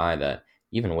so high that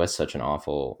even with such an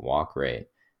awful walk rate,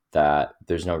 that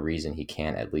there's no reason he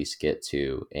can't at least get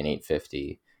to an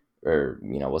 850 or,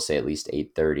 we'll say at least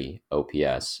 830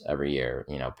 OPS every year,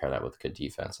 pair that with good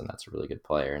defense. And that's a really good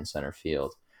player in center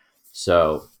field.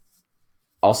 So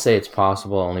I'll say it's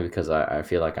possible only because I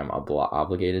feel like I'm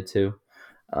obligated to.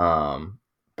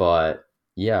 But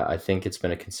yeah, I think it's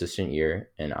been a consistent year,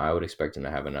 and I would expect him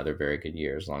to have another very good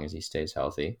year as long as he stays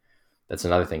healthy. That's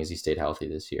another thing, is he stayed healthy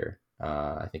this year.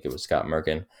 I think it was Scott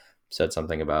Merkin said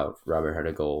something about Robert had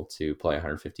a goal to play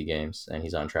 150 games, and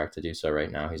he's on track to do so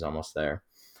right now. He's almost there.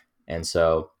 And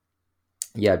so,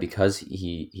 yeah, because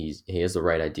he has the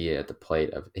right idea at the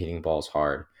plate of hitting balls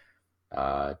hard,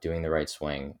 doing the right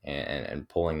swing and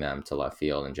pulling them to left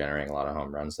field and generating a lot of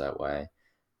home runs that way,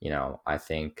 I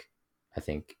think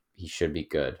he should be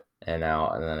good. And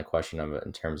then the question of it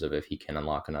in terms of if he can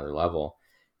unlock another level,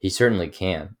 he certainly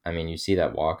can. I mean, you see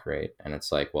that walk rate, and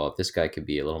it's like, well, if this guy could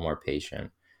be a little more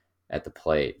patient at the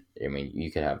plate, I mean,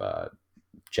 you could have a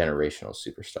generational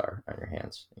superstar on your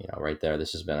hands, right there.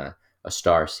 This has been a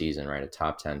star season, right? A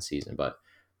top 10 season, but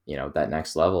that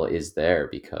next level is there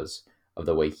because of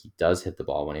the way he does hit the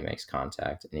ball when he makes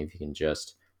contact. And if he can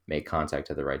just make contact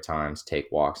at the right times,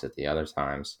 take walks at the other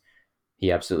times,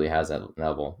 he absolutely has that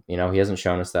level. He hasn't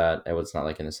shown us that. It's not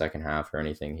like in the second half or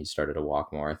anything he started to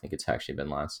walk more. I think it's actually been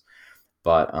less.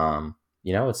 But,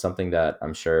 it's something that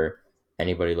I'm sure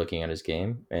anybody looking at his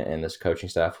game and this coaching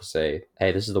staff will say,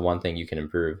 hey, this is the one thing you can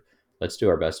improve. Let's do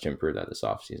our best to improve that this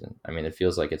offseason. I mean, it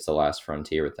feels like it's the last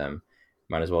frontier with him.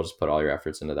 might as well just put all your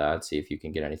efforts into that, see if you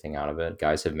can get anything out of it.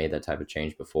 Guys have made that type of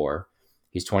change before.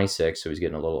 He's 26, so he's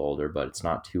getting a little older, but it's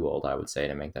not too old, I would say,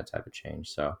 to make that type of change.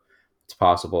 So it's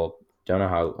possible. Don't know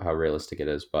how realistic it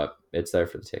is, but it's there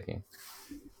for the taking.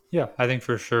 Yeah, I think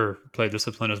for sure play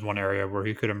discipline is one area where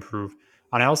he could improve.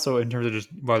 And I also, in terms of just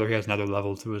whether he has another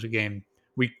level to his game,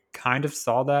 we kind of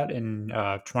saw that in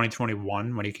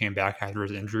 2021 when he came back after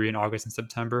his injury in August and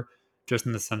September, just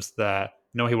in the sense that,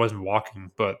 no, he wasn't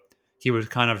walking, but he was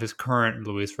kind of his current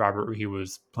Luis Robert, where he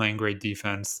was playing great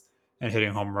defense and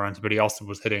hitting home runs, but he also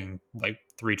was hitting like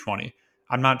 320.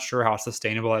 I'm not sure how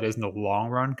sustainable that is in the long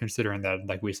run, considering that,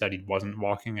 like we said, he wasn't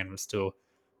walking and was still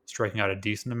striking out a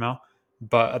decent amount.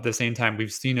 But at the same time,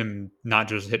 we've seen him not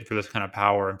just hit for this kind of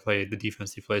power and play the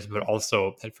defense he plays, but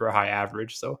also hit for a high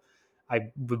average. So I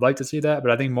would like to see that.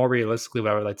 But I think more realistically,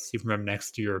 what I would like to see from him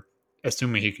next year,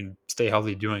 assuming he can stay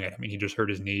healthy doing it. I mean, he just hurt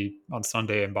his knee on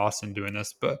Sunday in Boston doing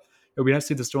this, but it would be nice to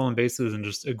see the stolen bases and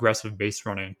just aggressive base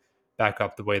running back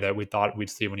up the way that we thought we'd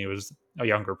see when he was a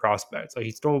younger prospect. So he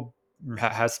still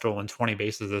has stolen 20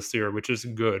 bases this year, which is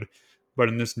good. But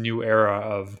in this new era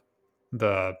of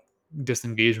the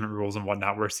disengagement rules and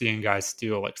whatnot, we're seeing guys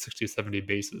steal like 60, 70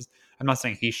 bases. I'm not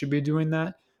saying he should be doing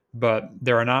that, but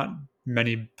there are not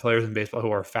many players in baseball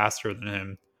who are faster than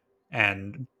him.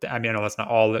 And I mean, I know that's not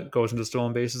all that goes into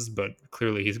stolen bases, but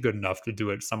clearly he's good enough to do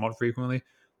it somewhat frequently.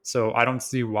 So I don't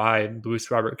see why Luis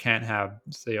Robert can't have,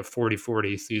 say, a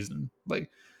 40-40 season.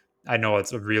 Like, I know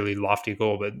it's a really lofty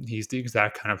goal, but he's the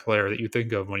exact kind of player that you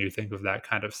think of when you think of that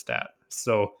kind of stat.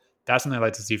 So that's something I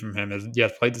like to see from him is,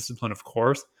 yes, play discipline, of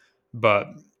course, but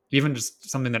even just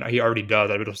something that he already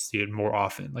does, I would see it more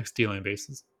often, like stealing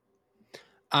bases.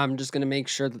 I'm just going to make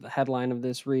sure that the headline of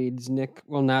this reads, Nick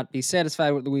will not be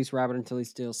satisfied with Luis Robert until he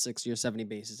steals 60 or 70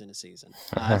 bases in a season.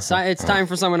 It's time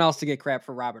for someone else to get crap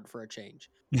for Robert for a change.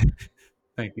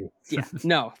 Thank you. Yeah,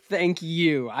 no, thank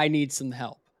you. I need some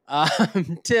help.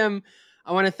 Tim,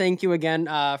 I want to thank you again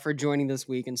for joining this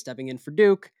week and stepping in for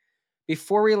Duke.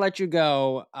 Before we let you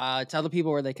go, tell the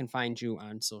people where they can find you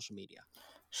on social media.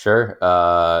 Sure.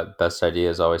 Best idea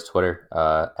is always Twitter,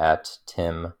 at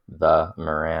Tim the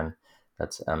Moran.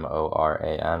 That's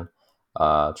Moran.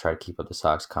 Try to keep up the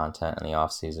Sox content in the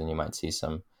off season. You might see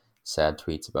some sad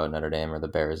tweets about Notre Dame or the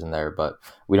Bears in there, but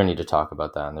we don't need to talk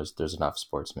about that. And there's enough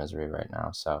sports misery right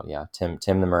now. So yeah, Tim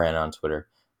the Moran on Twitter.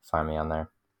 Find me on there.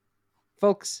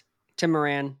 Folks, Tim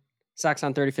Moran, Sox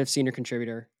on 35th Senior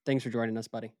Contributor. Thanks for joining us,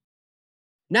 buddy.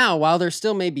 Now, while there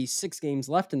still may be 6 games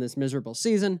left in this miserable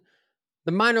season,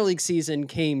 the minor league season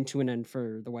came to an end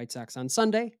for the White Sox on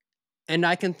Sunday, and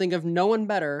I can think of no one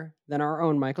better than our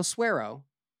own Michael Suareo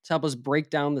to help us break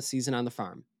down the season on the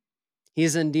farm. He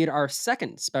is indeed our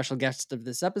second special guest of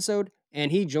this episode,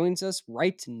 and he joins us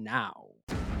right now.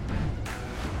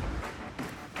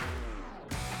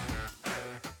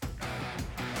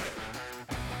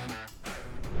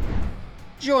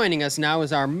 Joining us now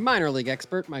is our minor league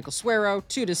expert, Michael Suareo,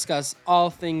 to discuss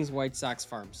all things White Sox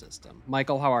farm system.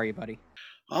 Michael, how are you, buddy?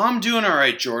 I'm doing all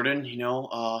right, Jordan.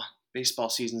 Baseball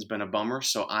season's been a bummer,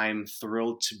 so I'm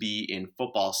thrilled to be in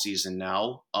football season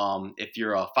now. If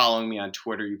you're following me on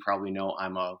Twitter, you probably know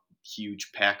I'm a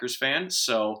huge Packers fan,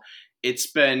 so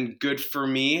it's been good for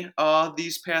me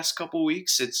these past couple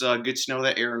weeks. It's good to know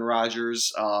that Aaron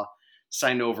Rodgers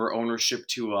signed over ownership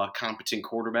to a competent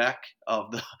quarterback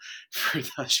for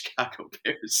the Chicago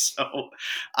Bears. So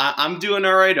I'm doing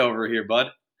all right over here, bud.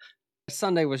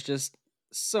 Sunday was just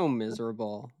so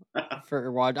miserable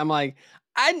for watch.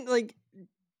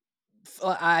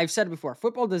 I've said it before,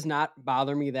 football does not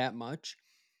bother me that much,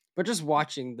 but just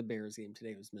watching the Bears game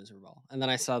today was miserable. And then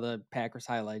I saw the Packers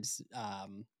highlights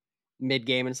mid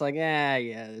game, and it's like,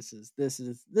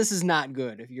 this is not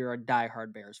good if you're a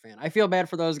diehard Bears fan. I feel bad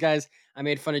for those guys. I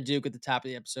made fun of Duke at the top of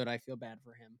the episode. I feel bad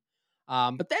for him.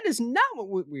 But that is not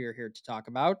what we are here to talk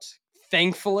about.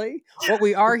 Thankfully, what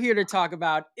we are here to talk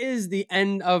about is the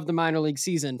end of the minor league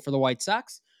season for the White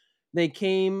Sox. It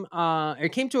came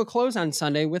to a close on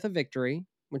Sunday with a victory,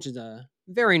 which is a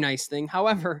very nice thing.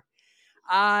 However,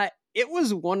 it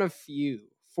was one of few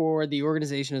for the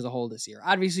organization as a whole this year.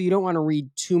 Obviously, you don't want to read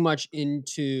too much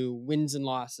into wins and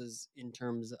losses in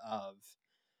terms of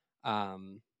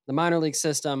the minor league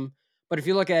system. But if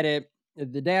you look at it,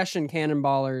 the Dash and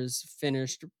Cannonballers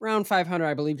finished around 500,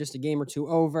 I believe, just a game or two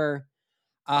over.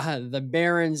 The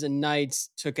Barons and Knights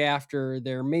took after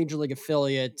their major league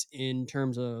affiliate in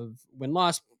terms of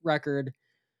win-loss record.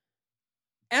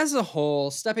 As a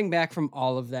whole, stepping back from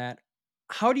all of that,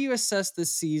 how do you assess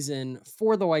this season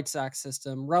for the White Sox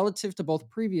system relative to both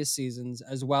previous seasons,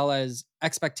 as well as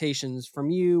expectations from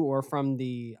you or from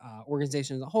the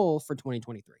organization as a whole for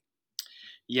 2023?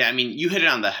 Yeah, I mean, you hit it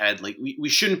on the head. Like, we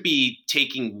shouldn't be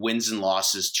taking wins and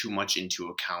losses too much into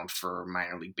account for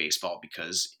minor league baseball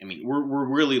because, I mean, we're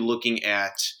really looking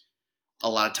at a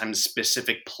lot of times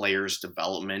specific players'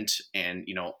 development. And,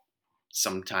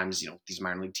 sometimes, these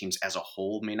minor league teams as a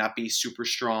whole may not be super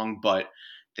strong, but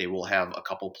they will have a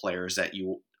couple players that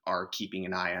you are keeping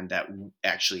an eye on that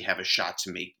actually have a shot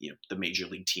to make, the major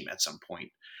league team at some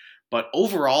point. But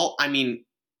overall, I mean,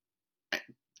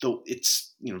 though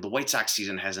it's the White Sox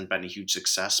season hasn't been a huge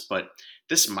success, but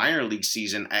this minor league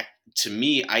season, to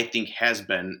me, I think has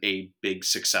been a big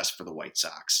success for the White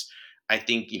Sox. I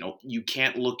think you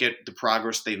can't look at the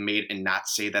progress they've made and not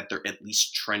say that they're at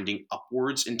least trending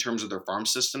upwards in terms of their farm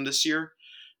system this year.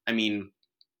 I mean,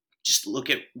 just look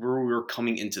at where we were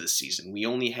coming into the season.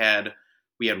 We had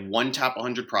one top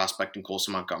 100 prospect in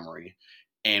Colson Montgomery,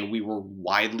 and we were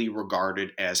widely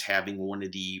regarded as having one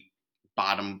of the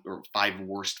bottom or 5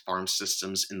 worst farm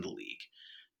systems in the league.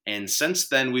 And since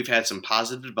then, we've had some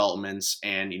positive developments,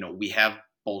 and we have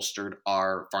bolstered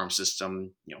our farm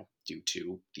system, due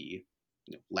to the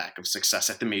lack of success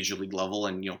at the major league level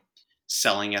and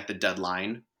selling at the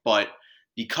deadline. But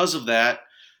because of that,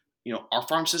 our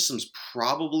farm system's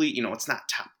probably it's not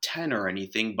top 10 or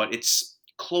anything, but it's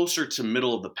closer to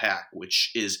middle of the pack,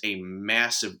 which is a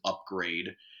massive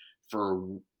upgrade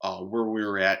for where we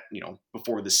were at,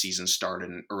 before the season started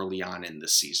and early on in the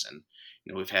season.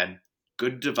 We've had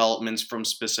good developments from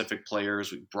specific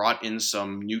players. We brought in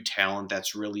some new talent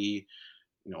that's really,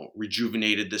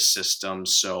 rejuvenated the system.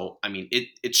 So, I mean,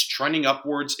 it's trending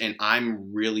upwards, and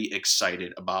I'm really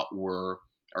excited about where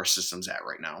our system's at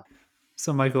right now.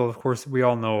 So, Michael, of course, we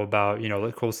all know about,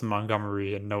 like Colson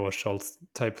Montgomery and Noah Schultz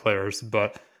type players,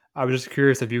 but I was just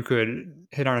curious if you could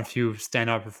hit on a few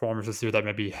standout performers this year that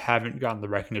maybe haven't gotten the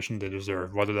recognition they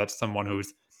deserve, whether that's someone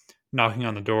who's knocking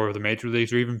on the door of the major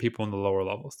leagues or even people in the lower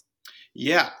levels.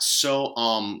 Yeah. So,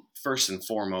 first and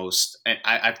foremost, and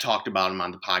I've talked about him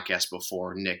on the podcast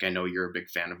before. Nick, I know you're a big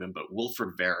fan of him, but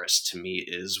Wilfred Veras to me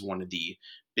is one of the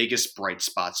biggest bright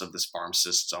spots of this farm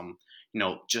system.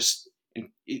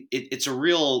 It's a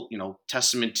real,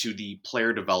 testament to the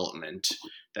player development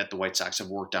that the White Sox have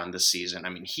worked on this season. I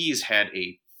mean, he's had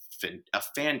a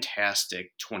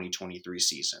fantastic 2023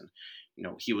 season.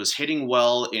 He was hitting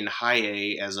well in high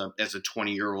A as a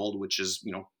 20-year-old, which is,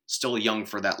 still young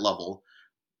for that level.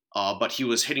 But he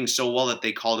was hitting so well that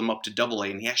they called him up to Double A,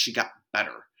 and he actually got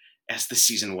better as the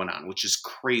season went on, which is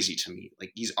crazy to me.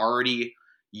 Like, he's already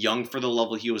young for the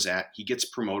level he was at. He gets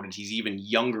promoted. He's even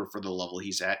younger for the level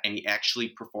he's at, and he actually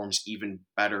performs even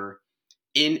better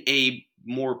in a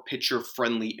more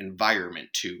pitcher-friendly environment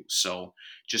too. So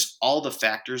just all the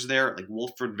factors there, like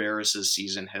Wilfred Veras'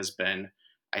 season has been,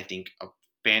 I think, a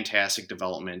fantastic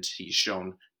development. He's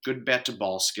shown good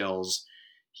bat-to-ball skills.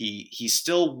 He's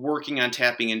still working on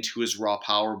tapping into his raw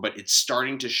power, but it's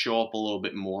starting to show up a little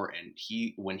bit more. And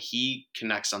when he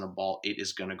connects on the ball, it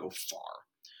is going to go far.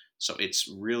 So it's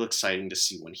real exciting to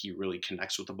see when he really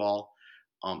connects with the ball.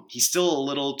 He's still a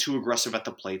little too aggressive at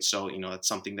the plate, so that's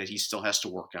something that he still has to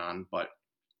work on. But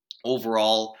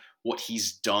overall, what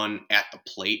he's done at the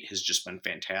plate has just been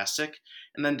fantastic.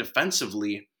 And then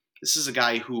defensively, this is a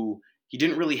guy who he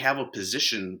didn't really have a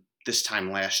position this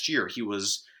time last year. He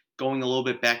was going a little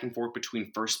bit back and forth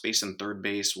between first base and third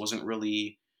base, wasn't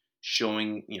really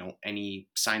showing any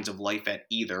signs of life at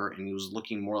either, and he was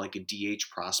looking more like a DH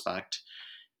prospect.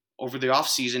 Over the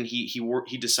offseason,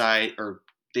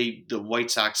 the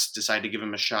White Sox decided to give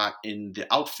him a shot in the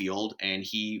outfield, and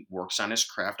he works on his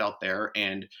craft out there.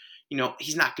 And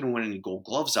he's not going to win any Gold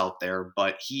Gloves out there,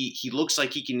 but he looks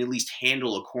like he can at least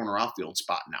handle a corner outfield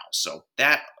spot now. So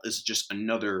that is just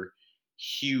another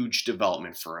huge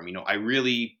development for him. You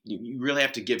really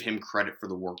have to give him credit for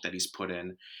the work that he's put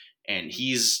in, and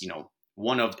he's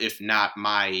one of, if not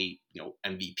my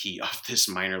MVP of this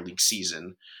minor league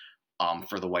season.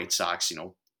 For the White Sox,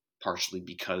 partially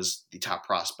because the top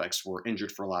prospects were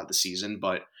injured for a lot of the season,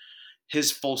 but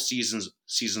his full season's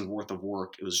worth of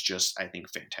work, it was just, I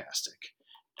think, fantastic.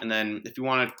 And then if you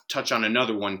want to touch on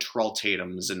another one, Terrell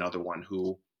Tatum is another one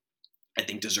who I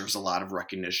think deserves a lot of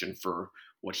recognition for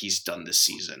what he's done this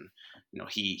season.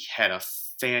 He had a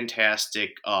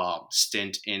fantastic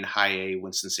stint in high A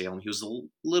Winston-Salem. He was a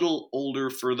little older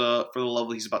for the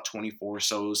level. He's about 24,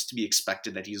 so it was to be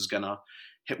expected that he was gonna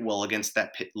hit well against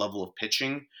that level of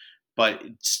pitching. But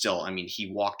still, I mean,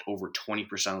 he walked over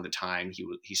 20% of the time.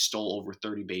 He stole over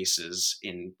 30 bases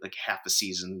in like half a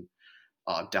season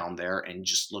down there, and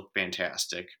just looked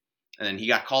fantastic. And then he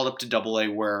got called up to Double A,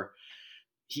 where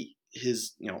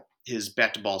his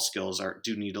bat to ball skills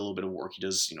do need a little bit of work. He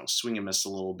does swing and miss a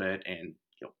little bit, and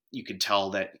you could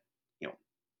tell that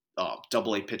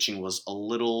Double-A pitching was a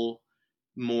little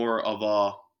more of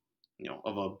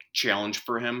a challenge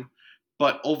for him.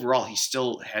 But overall, he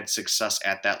still had success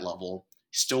at that level.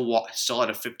 Still had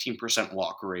a 15%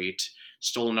 walk rate.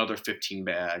 Stole another 15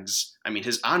 bags. I mean,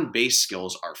 his on-base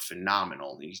skills are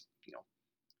phenomenal.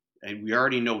 And we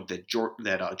already know that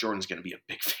Jordan's going to be a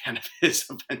big fan of his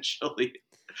eventually.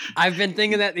 I've been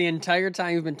thinking that the entire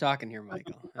time you've been talking here,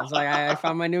 Michael. I was like, I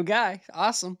found my new guy.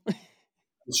 Awesome.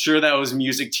 I'm sure that was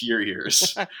music to your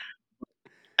ears.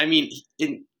 I mean,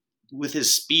 with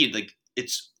his speed, like,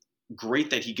 it's great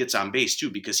that he gets on base too,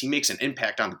 because he makes an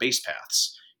impact on the base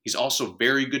paths. He's also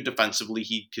very good defensively.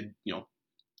 He could,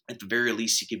 at the very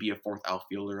least, he could be a fourth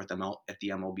outfielder at the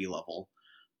MLB level.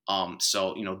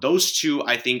 So, those two,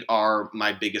 I think, are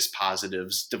my biggest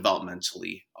positives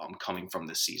developmentally coming from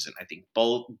this season. I think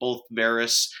both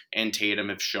Varys and Tatum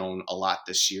have shown a lot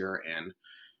this year, and,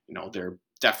 they're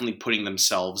definitely putting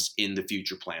themselves in the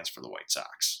future plans for the White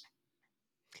Sox.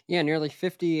 Yeah, nearly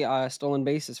 50 stolen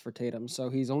bases for Tatum. So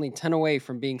he's only 10 away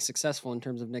from being successful in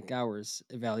terms of Nik Gaur's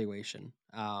evaluation.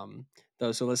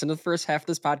 Those who listen to the first half of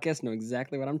this podcast know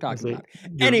exactly what I'm talking about.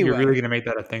 You're really going to make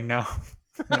that a thing now?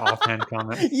 An offhand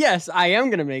comment? Yes, I am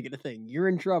going to make it a thing. You're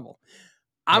in trouble.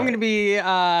 I'm going to be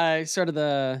sort of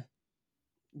the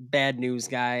bad news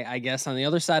guy, I guess. On the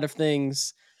other side of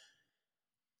things,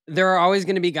 there are always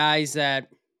going to be guys that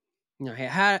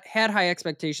had high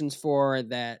expectations for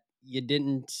that you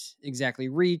didn't exactly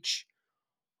reach,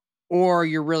 or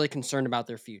you're really concerned about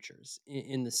their futures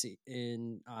in the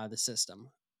system.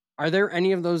 Are there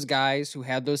any of those guys who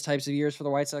had those types of years for the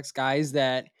White Sox, guys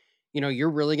that you're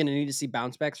really going to need to see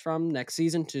bounce backs from next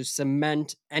season to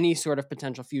cement any sort of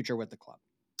potential future with the club?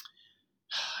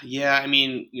 Yeah, I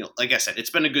mean, like I said, it's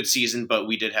been a good season, but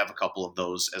we did have a couple of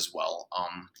those as well.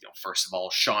 First of all,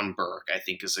 Sean Burke, I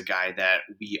think, is a guy that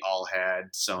we all had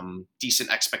some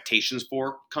decent expectations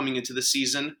for coming into the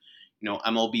season.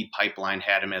 MLB Pipeline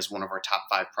had him as one of our top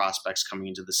 5 prospects coming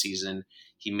into the season.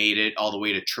 He made it all the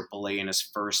way to AAA in his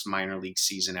first minor league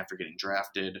season after getting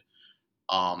drafted.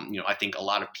 I think a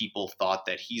lot of people thought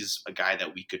that he's a guy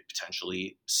that we could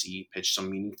potentially see pitch some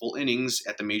meaningful innings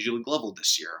at the major league level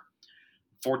this year.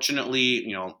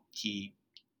 Fortunately, he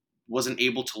wasn't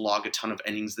able to log a ton of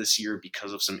innings this year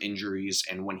because of some injuries.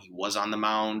 And when he was on the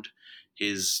mound,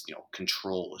 his,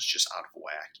 control was just out of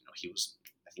whack.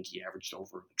 I think he averaged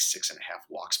over like 6.5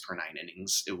 walks per 9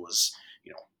 innings. It was,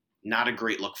 not a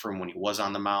great look for him when he was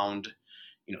on the mound.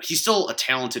 He's still a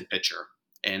talented pitcher,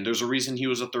 and there's a reason he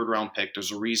was a 3rd round pick.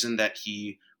 There's a reason that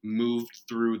he moved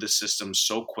through the system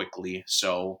so quickly.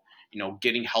 So,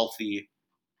 getting healthy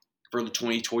for the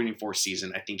 2024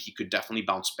 season, I think he could definitely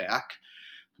bounce back,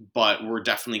 but we're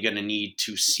definitely going to need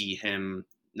to see him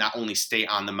not only stay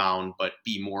on the mound, but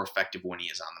be more effective when he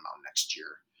is on the mound next year.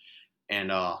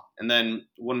 And then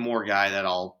one more guy that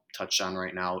I'll touch on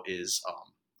right now is a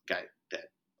guy that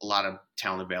a lot of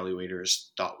talent evaluators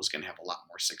thought was going to have a lot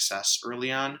more success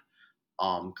early on.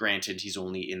 Granted, he's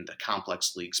only in the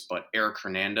complex leagues, but Eric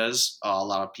Hernandez, a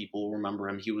lot of people remember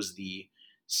him. He was the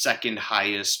 2nd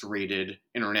highest rated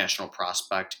international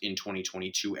prospect in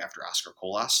 2022 after Oscar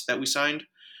Colas that we signed.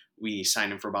 We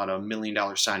signed him for about $1 million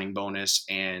signing bonus,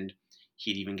 and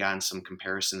he'd even gotten some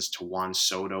comparisons to Juan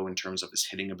Soto in terms of his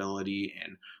hitting ability.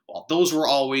 And while those were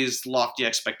always lofty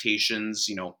expectations,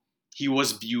 he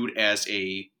was viewed as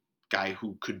a guy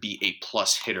who could be a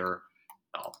plus hitter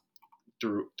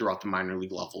throughout the minor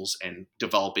league levels and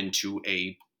develop into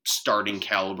a starting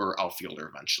caliber outfielder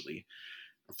eventually.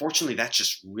 Unfortunately, that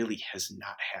just really has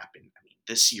not happened. I mean,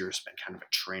 this year has been kind of a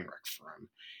train wreck for him.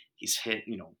 He's hit,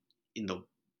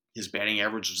 his batting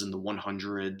average was in the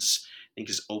 100s. I think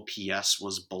his OPS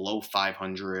was below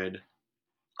 500.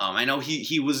 I know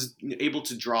he was able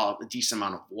to draw a decent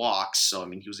amount of walks, so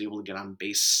he was able to get on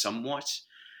base somewhat,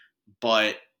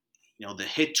 but the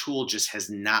hit tool just has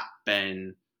not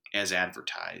been as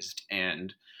advertised.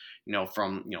 And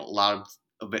from a lot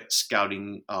of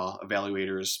scouting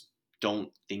evaluators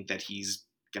don't think that he's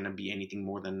going to be anything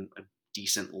more than a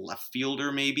decent left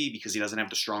fielder, maybe, because he doesn't have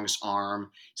the strongest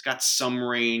arm. He's got some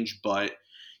range, but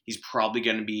he's probably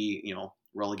going to be,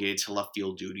 relegated to left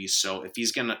field duties. So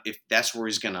if that's where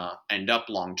he's going to end up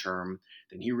long term,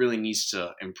 then he really needs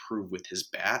to improve with his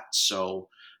bat. So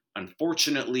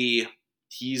unfortunately,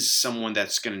 he's someone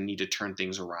that's going to need to turn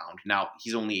things around. Now,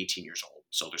 he's only 18 years old,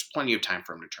 so there's plenty of time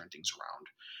for him to turn things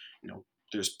around.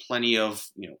 There's plenty of,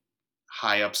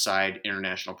 high upside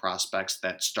international prospects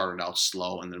that started out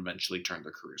slow and then eventually turned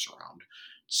their careers around.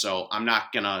 So I'm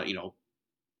not going to,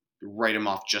 write him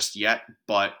off just yet,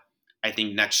 but I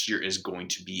think next year is going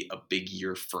to be a big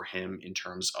year for him in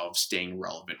terms of staying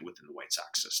relevant within the White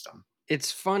Sox system. It's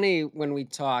funny when we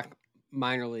talk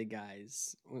minor league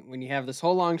guys, when you have this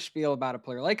whole long spiel about a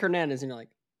player like Hernandez, and you're like,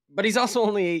 but he's also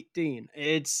only 18.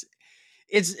 It's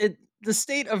the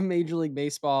state of Major League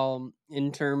Baseball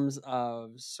in terms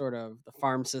of sort of the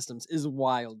farm systems is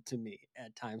wild to me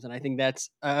at times, and I think that's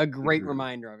a great Mhm.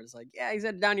 reminder of it. It's like, yeah, he's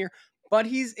down here, but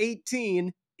he's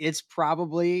 18. It's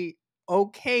probably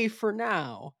okay for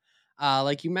now.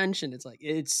 Like you mentioned, it's like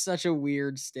it's such a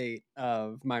weird state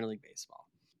of minor league baseball.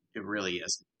 It really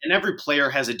is. And every player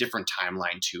has a different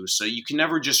timeline too, so you can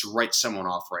never just write someone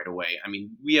off right away. I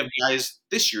mean, we have guys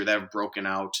this year that have broken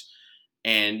out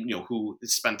and who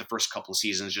spent the first couple of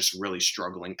seasons just really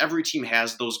struggling. Every team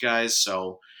has those guys,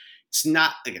 so it's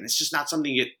just not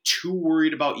something to get too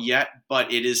worried about yet,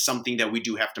 but it is something that we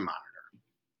do have to monitor.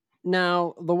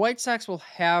 Now, the White Sox will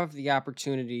have the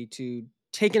opportunity to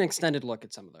take an extended look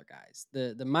at some of their guys.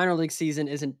 The minor league season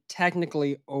isn't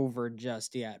technically over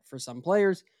just yet for some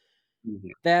players.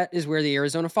 Mhm. That is where the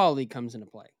Arizona Fall League comes into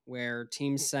play, where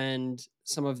teams send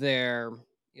some of their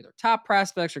either top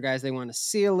prospects or guys they want to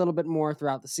see a little bit more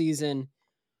throughout the season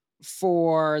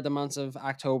for the months of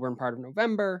October and part of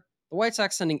November. The White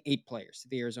Sox sending 8 players to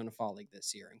the Arizona Fall League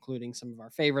this year, including some of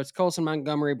our favorites, Colson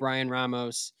Montgomery, Brian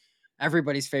Ramos,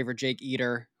 everybody's favorite Jake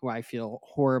Eater, who I feel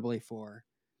horribly for.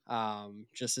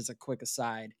 Just as a quick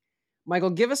aside, Michael,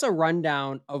 give us a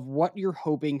rundown of what you're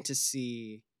hoping to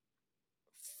see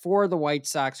for the White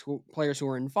Sox players who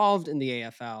are involved in the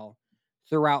AFL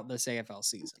throughout this AFL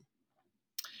season.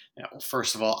 Yeah, well,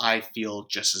 first of all, I feel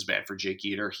just as bad for Jake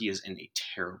Eater. He is in a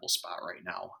terrible spot right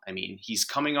now. I mean, he's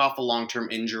coming off a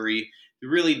long-term injury.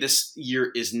 Really, this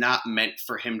year is not meant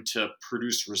for him to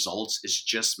produce results. It's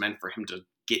just meant for him to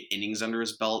get innings under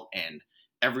his belt. And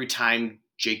every time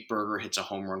Jake Berger hits a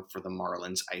home run for the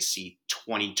Marlins, I see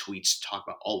 20 tweets talk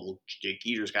about, oh, well, Jake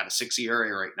Eater's got a 6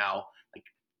 ERA right now. Like,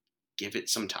 give it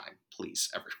some time, please,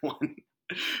 everyone.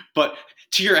 But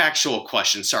to your actual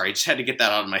question, sorry, I just had to get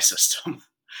that out of my system.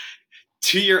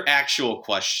 To your actual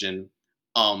question,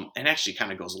 and actually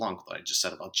kind of goes along with what I just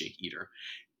said about Jake Eater.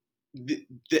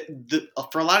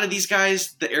 For a lot of these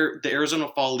guys, the Arizona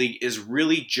Fall League is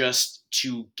really just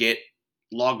to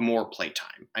log more play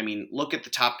time. I mean, look at the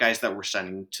top guys that we're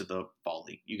sending to the Fall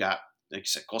League. You got, like you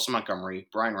said, Colson Montgomery,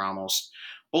 Brian Ramos.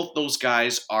 Both those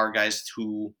guys are guys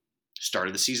who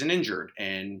started the season injured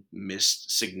and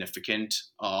missed significant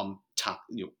time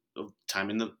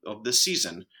of the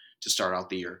season to start out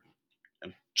the year.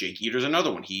 Jake Eater's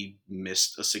another one. He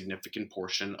missed a significant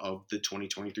portion of the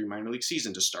 2023 minor league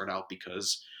season to start out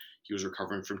because he was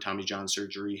recovering from Tommy John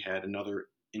surgery, had another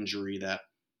injury that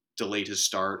delayed his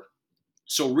start.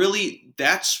 So really,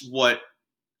 that's what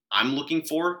I'm looking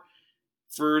for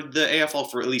the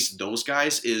AFL, for at least those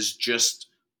guys, is just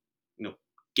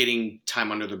getting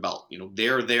time under their belt.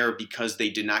 They're there because they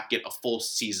did not get a full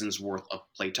season's worth of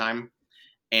playtime,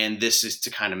 and this is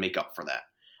to kind of make up for that.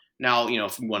 Now,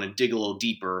 if we want to dig a little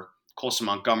deeper, Colson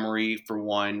Montgomery, for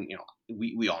one,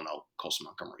 we all know Colson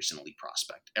Montgomery is an elite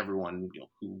prospect. Everyone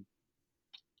who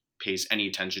pays any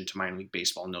attention to minor league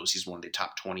baseball knows he's one of the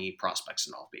top 20 prospects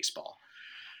in all of baseball.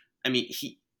 I mean,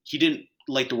 he didn't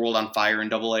light the world on fire in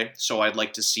Double-A, so I'd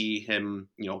like to see him,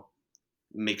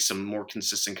 make some more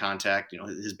consistent contact.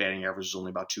 His batting average was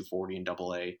only about 240 in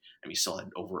Double-A. I mean, he still had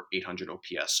over 800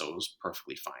 OPS, so it was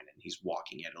perfectly fine, and he's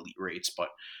walking at elite rates. But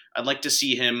I'd like to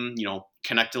see him,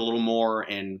 connect a little more,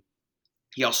 and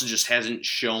he also just hasn't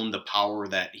shown the power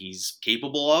that he's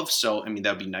capable of. So, I mean,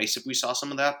 that'd be nice if we saw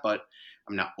some of that, but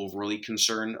I'm not overly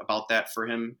concerned about that for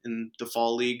him in the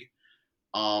Fall League.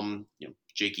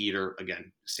 Jake Eater,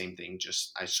 again, same thing.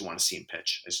 I just want to see him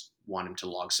pitch. I just want him to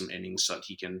log some innings so that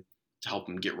he can to help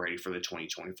him get ready for the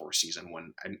 2024 season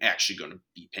when I'm actually going to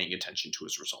be paying attention to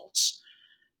his results.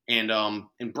 And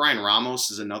Brian Ramos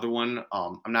is another one.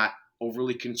 I'm not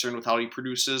overly concerned with how he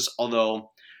produces, although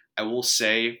I will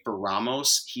say for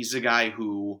Ramos, he's a guy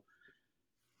who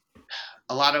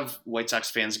a lot of White Sox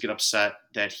fans get upset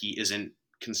that he isn't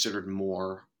considered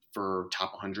more for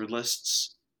top 100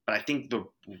 lists. But I think the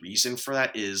reason for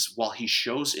that is while he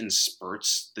shows in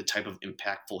spurts the type of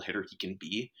impactful hitter he can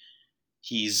be,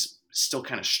 he's still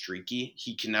kind of streaky.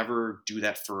 He can never do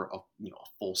that for a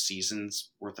full season's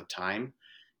worth of time.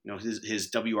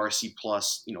 His WRC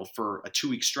plus, for a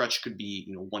 2-week stretch could be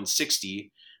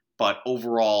 160, but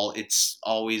overall it's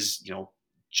always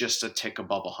just a tick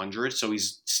above 100. So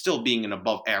he's still being an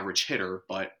above average hitter,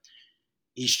 but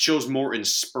he shows more in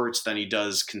spurts than he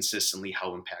does consistently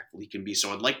how impactful he can be.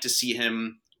 So I'd like to see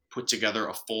him put together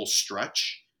a full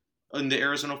stretch in the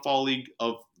Arizona Fall League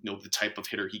of the type of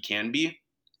hitter he can be.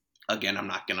 Again, I'm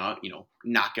not gonna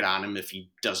knock it on him if he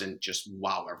doesn't just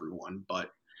wow everyone,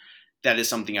 but that is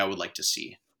something I would like to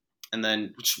see. And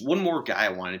then just one more guy I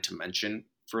wanted to mention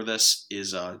for this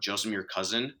is Josimir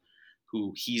Cousin,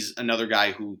 who he's another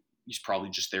guy who he's probably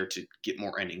just there to get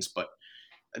more innings, but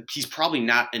he's probably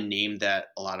not a name that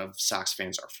a lot of Sox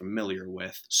fans are familiar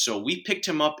with. So we picked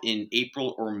him up in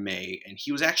April or May, and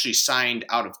he was actually signed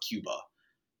out of Cuba.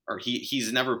 Or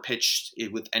he's never pitched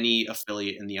with any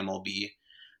affiliate in the MLB,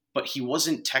 but he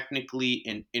wasn't technically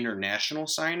an international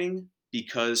signing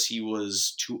because he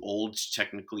was too old to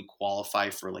technically qualify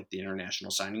for like the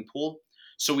international signing pool.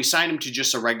 So we signed him to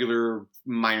just a regular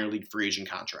minor league free agent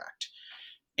contract.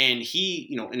 And he,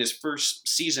 in his first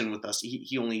season with us,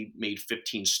 he only made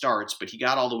 15 starts, but he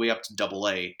got all the way up to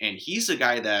Double-A. And he's a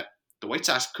guy that the White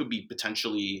Sox could be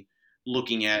potentially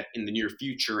looking at in the near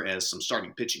future as some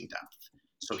starting pitching depth.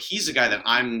 So he's a guy that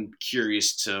I'm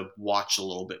curious to watch a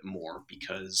little bit more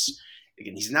because,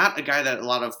 again, he's not a guy that a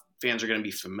lot of fans are going to be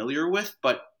familiar with,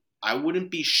 but I wouldn't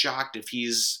be shocked if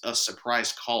he's a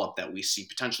surprise call-up that we see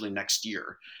potentially next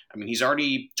year. I mean, he's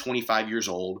already 25 years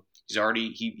old.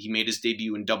 He made his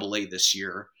debut in Double-A this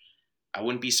year. I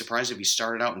wouldn't be surprised if he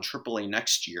started out in Triple-A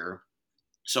next year.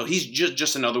 So he's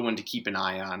just another one to keep an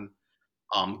eye on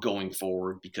going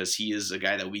forward because he is a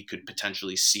guy that we could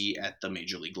potentially see at the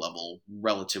major league level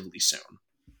relatively soon.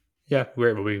 Yeah, it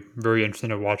will be very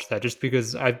interesting to watch that. Just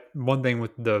because one thing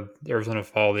with the Arizona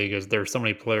Fall League is there's so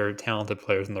many talented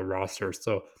players in the roster.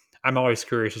 So I'm always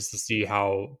curious just to see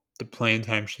how the playing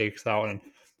time shakes out. And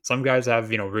some guys have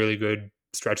really good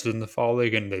stretches in the Fall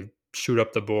League and they shoot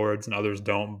up the boards, and others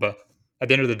don't. But at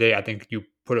the end of the day, I think you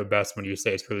put it best when you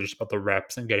say it's really just about the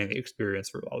reps and getting the experience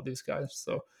for all of these guys.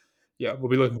 So yeah,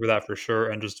 we'll be looking for that for sure.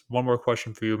 And just one more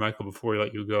question for you, Michael, before we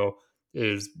let you go,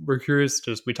 is we're curious.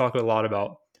 We talk a lot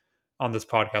about on this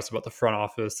podcast about the front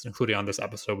office, including on this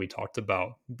episode, we talked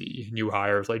about the new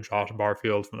hires like Josh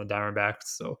Barfield from the Diamondbacks.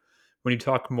 So when you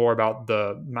talk more about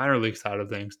the minor league side of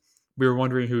things, we were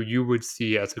wondering who you would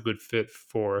see as a good fit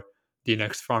for the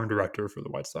next farm director for the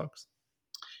White Sox.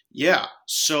 Yeah.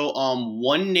 So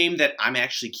one name that I'm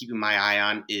actually keeping my eye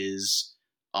on is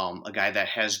a guy that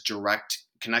has direct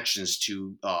connections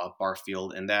to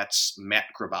Barfield, and that's Matt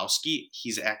Grabowski.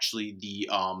 He's actually the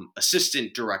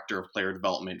assistant director of player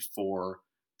development for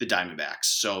the Diamondbacks.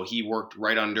 So he worked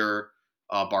right under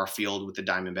Barfield with the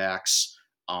Diamondbacks.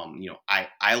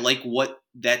 I like what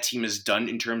that team has done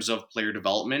in terms of player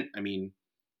development. I mean,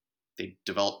 they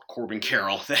developed Corbin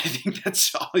Carroll. I think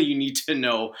that's all you need to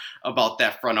know about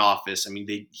that front office. I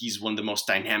mean, he's one of the most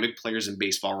dynamic players in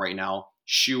baseball right now,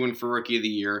 shooing for Rookie of the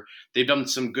Year. They've done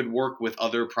some good work with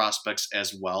other prospects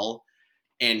as well.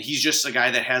 And he's just a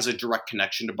guy that has a direct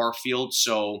connection to Barfield.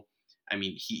 So, I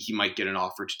mean, he might get an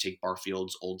offer to take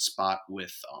Barfield's old spot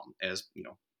with as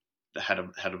the head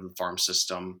of the farm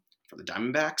system for the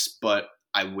Diamondbacks. But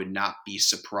I would not be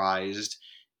surprised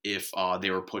if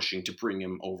they were pushing to bring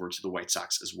him over to the White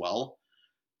Sox as well.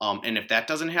 And if that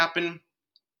doesn't happen,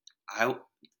 I'm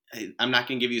not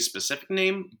going to give you a specific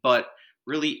name, but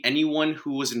really anyone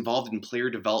who was involved in player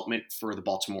development for the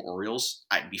Baltimore Orioles,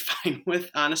 I'd be fine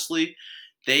with, honestly.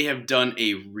 They have done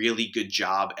a really good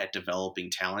job at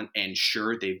developing talent, and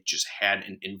sure, they've just had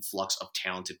an influx of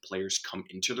talented players come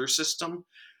into their system,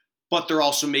 but they're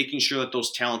also making sure that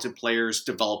those talented players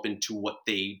develop into what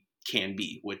they can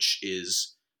be, which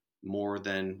is more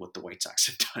than what the White Sox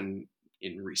have done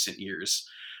in recent years.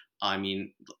 I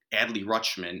mean, Adley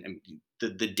Rutschman, the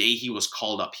day he was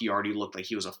called up, he already looked like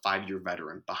he was a 5-year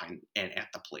veteran behind and at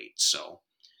the plate. So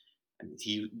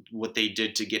what they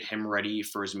did to get him ready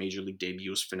for his major league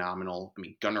debut was phenomenal. I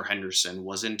mean, Gunnar Henderson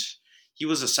he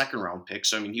was a 2nd-round pick.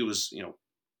 So, I mean, he was,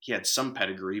 he had some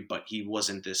pedigree, but he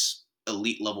wasn't this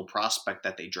elite level prospect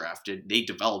that they drafted. They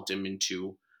developed him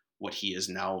into what he is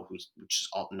now, which is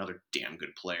another damn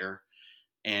good player.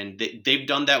 And they've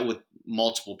done that with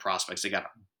multiple prospects. They got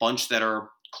a bunch that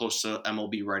are close to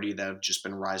MLB ready that have just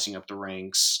been rising up the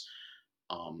ranks.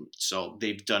 So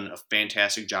they've done a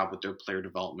fantastic job with their player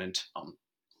development.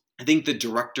 I think the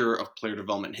director of player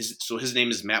development, his name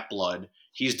is Matt Blood.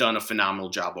 He's done a phenomenal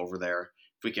job over there.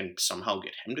 If we can somehow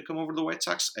get him to come over to the White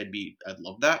Sox, I'd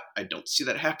love that. I don't see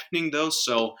that happening though.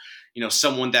 So,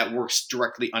 someone that works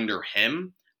directly under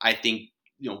him, I think,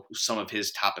 some of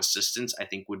his top assistants, I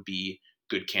think would be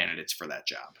good candidates for that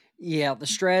job. Yeah, the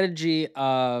strategy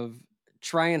of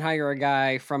try and hire a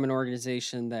guy from an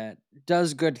organization that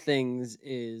does good things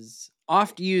is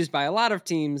oft used by a lot of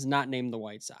teams not named the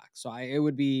White Sox. So it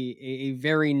would be a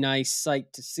very nice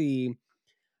sight to see,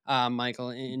 Michael,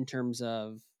 in terms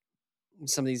of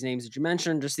some of these names that you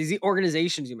mentioned, just these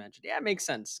organizations you mentioned. Yeah, it makes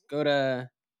sense. Go to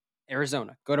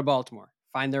Arizona, go to Baltimore,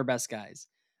 find their best guys.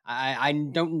 I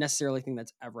don't necessarily think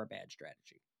that's ever a bad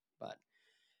strategy, but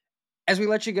as we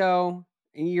let you go,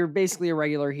 you're basically a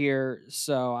regular here.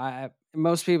 So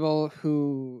most people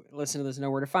who listen to this know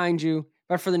where to find you.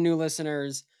 But for the new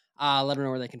listeners, let them know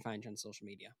where they can find you on social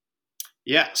media.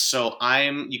 Yeah, so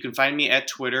you can find me at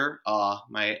Twitter.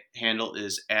 My handle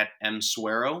is at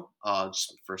 @MSuareo.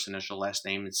 Just first initial, last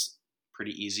name. It's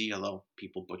pretty easy, although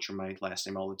people butcher my last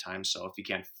name all the time. So if you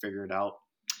can't figure it out,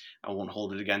 I won't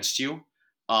hold it against you.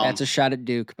 That's a shot at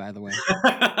Duke, by the way.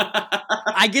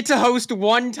 I get to host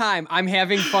one time. I'm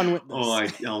having fun with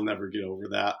this. I'll never get over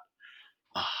that.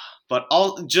 But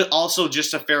also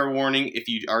just a fair warning, if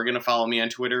you are going to follow me on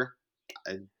Twitter,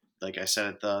 like I said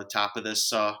at the top of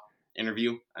this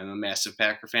interview, I'm a massive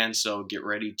Packer fan, so get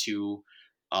ready to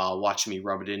watch me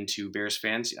rub it into Bears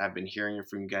fans. I've been hearing it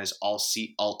from you guys all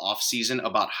off season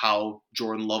about how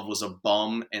Jordan Love was a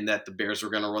bum and that the Bears were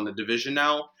going to run the division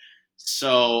now.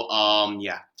 So,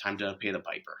 time to pay the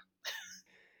piper.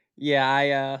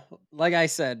 Yeah, like I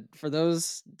said, for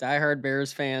those diehard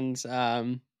Bears fans,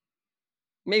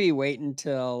 maybe wait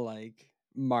until like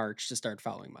March to start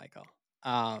following Michael.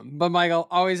 But Michael,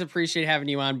 always appreciate having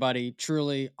you on, buddy.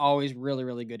 Truly, always really,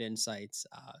 really good insights.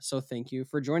 So thank you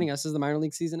for joining us as the minor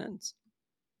league season ends.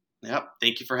 Yep,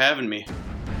 thank you for having me.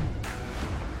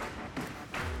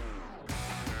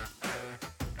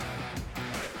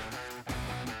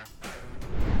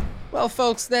 Well,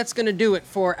 folks, that's going to do it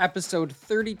for episode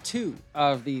 32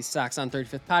 of the Sox on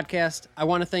 35th podcast. I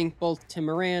want to thank both Tim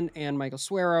Moran and Michael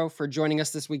Suareo for joining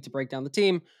us this week to break down the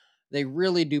team. They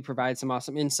really do provide some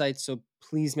awesome insights, so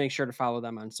please make sure to follow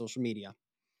them on social media.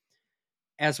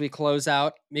 As we close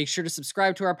out, make sure to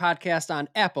subscribe to our podcast on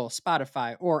Apple,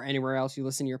 Spotify, or anywhere else you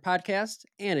listen to your podcast.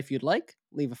 And if you'd like,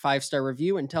 leave a 5-star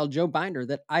review and tell Joe Binder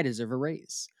that I deserve a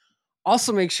raise.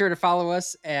 Also, make sure to follow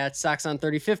us at Sox on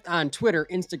 35th on Twitter,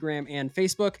 Instagram, and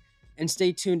Facebook, and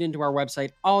stay tuned into our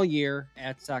website all year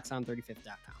at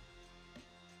soxon35th.com.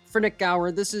 For Nik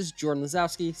Gaur, this is Jordan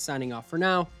Lazowski signing off for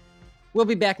now. We'll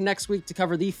be back next week to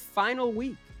cover the final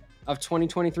week of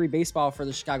 2023 baseball for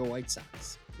the Chicago White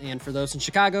Sox. And for those in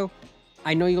Chicago,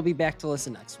 I know you'll be back to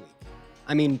listen next week.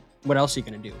 I mean, what else are you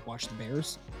going to do? Watch the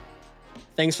Bears?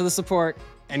 Thanks for the support,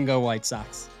 and go White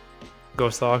Sox. Go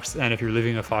Sox, and if you're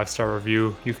leaving a 5-star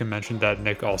review, you can mention that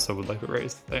Nick also would like a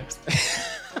raise. Thanks.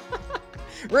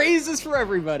 Raises for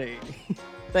everybody.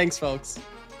 Thanks, folks.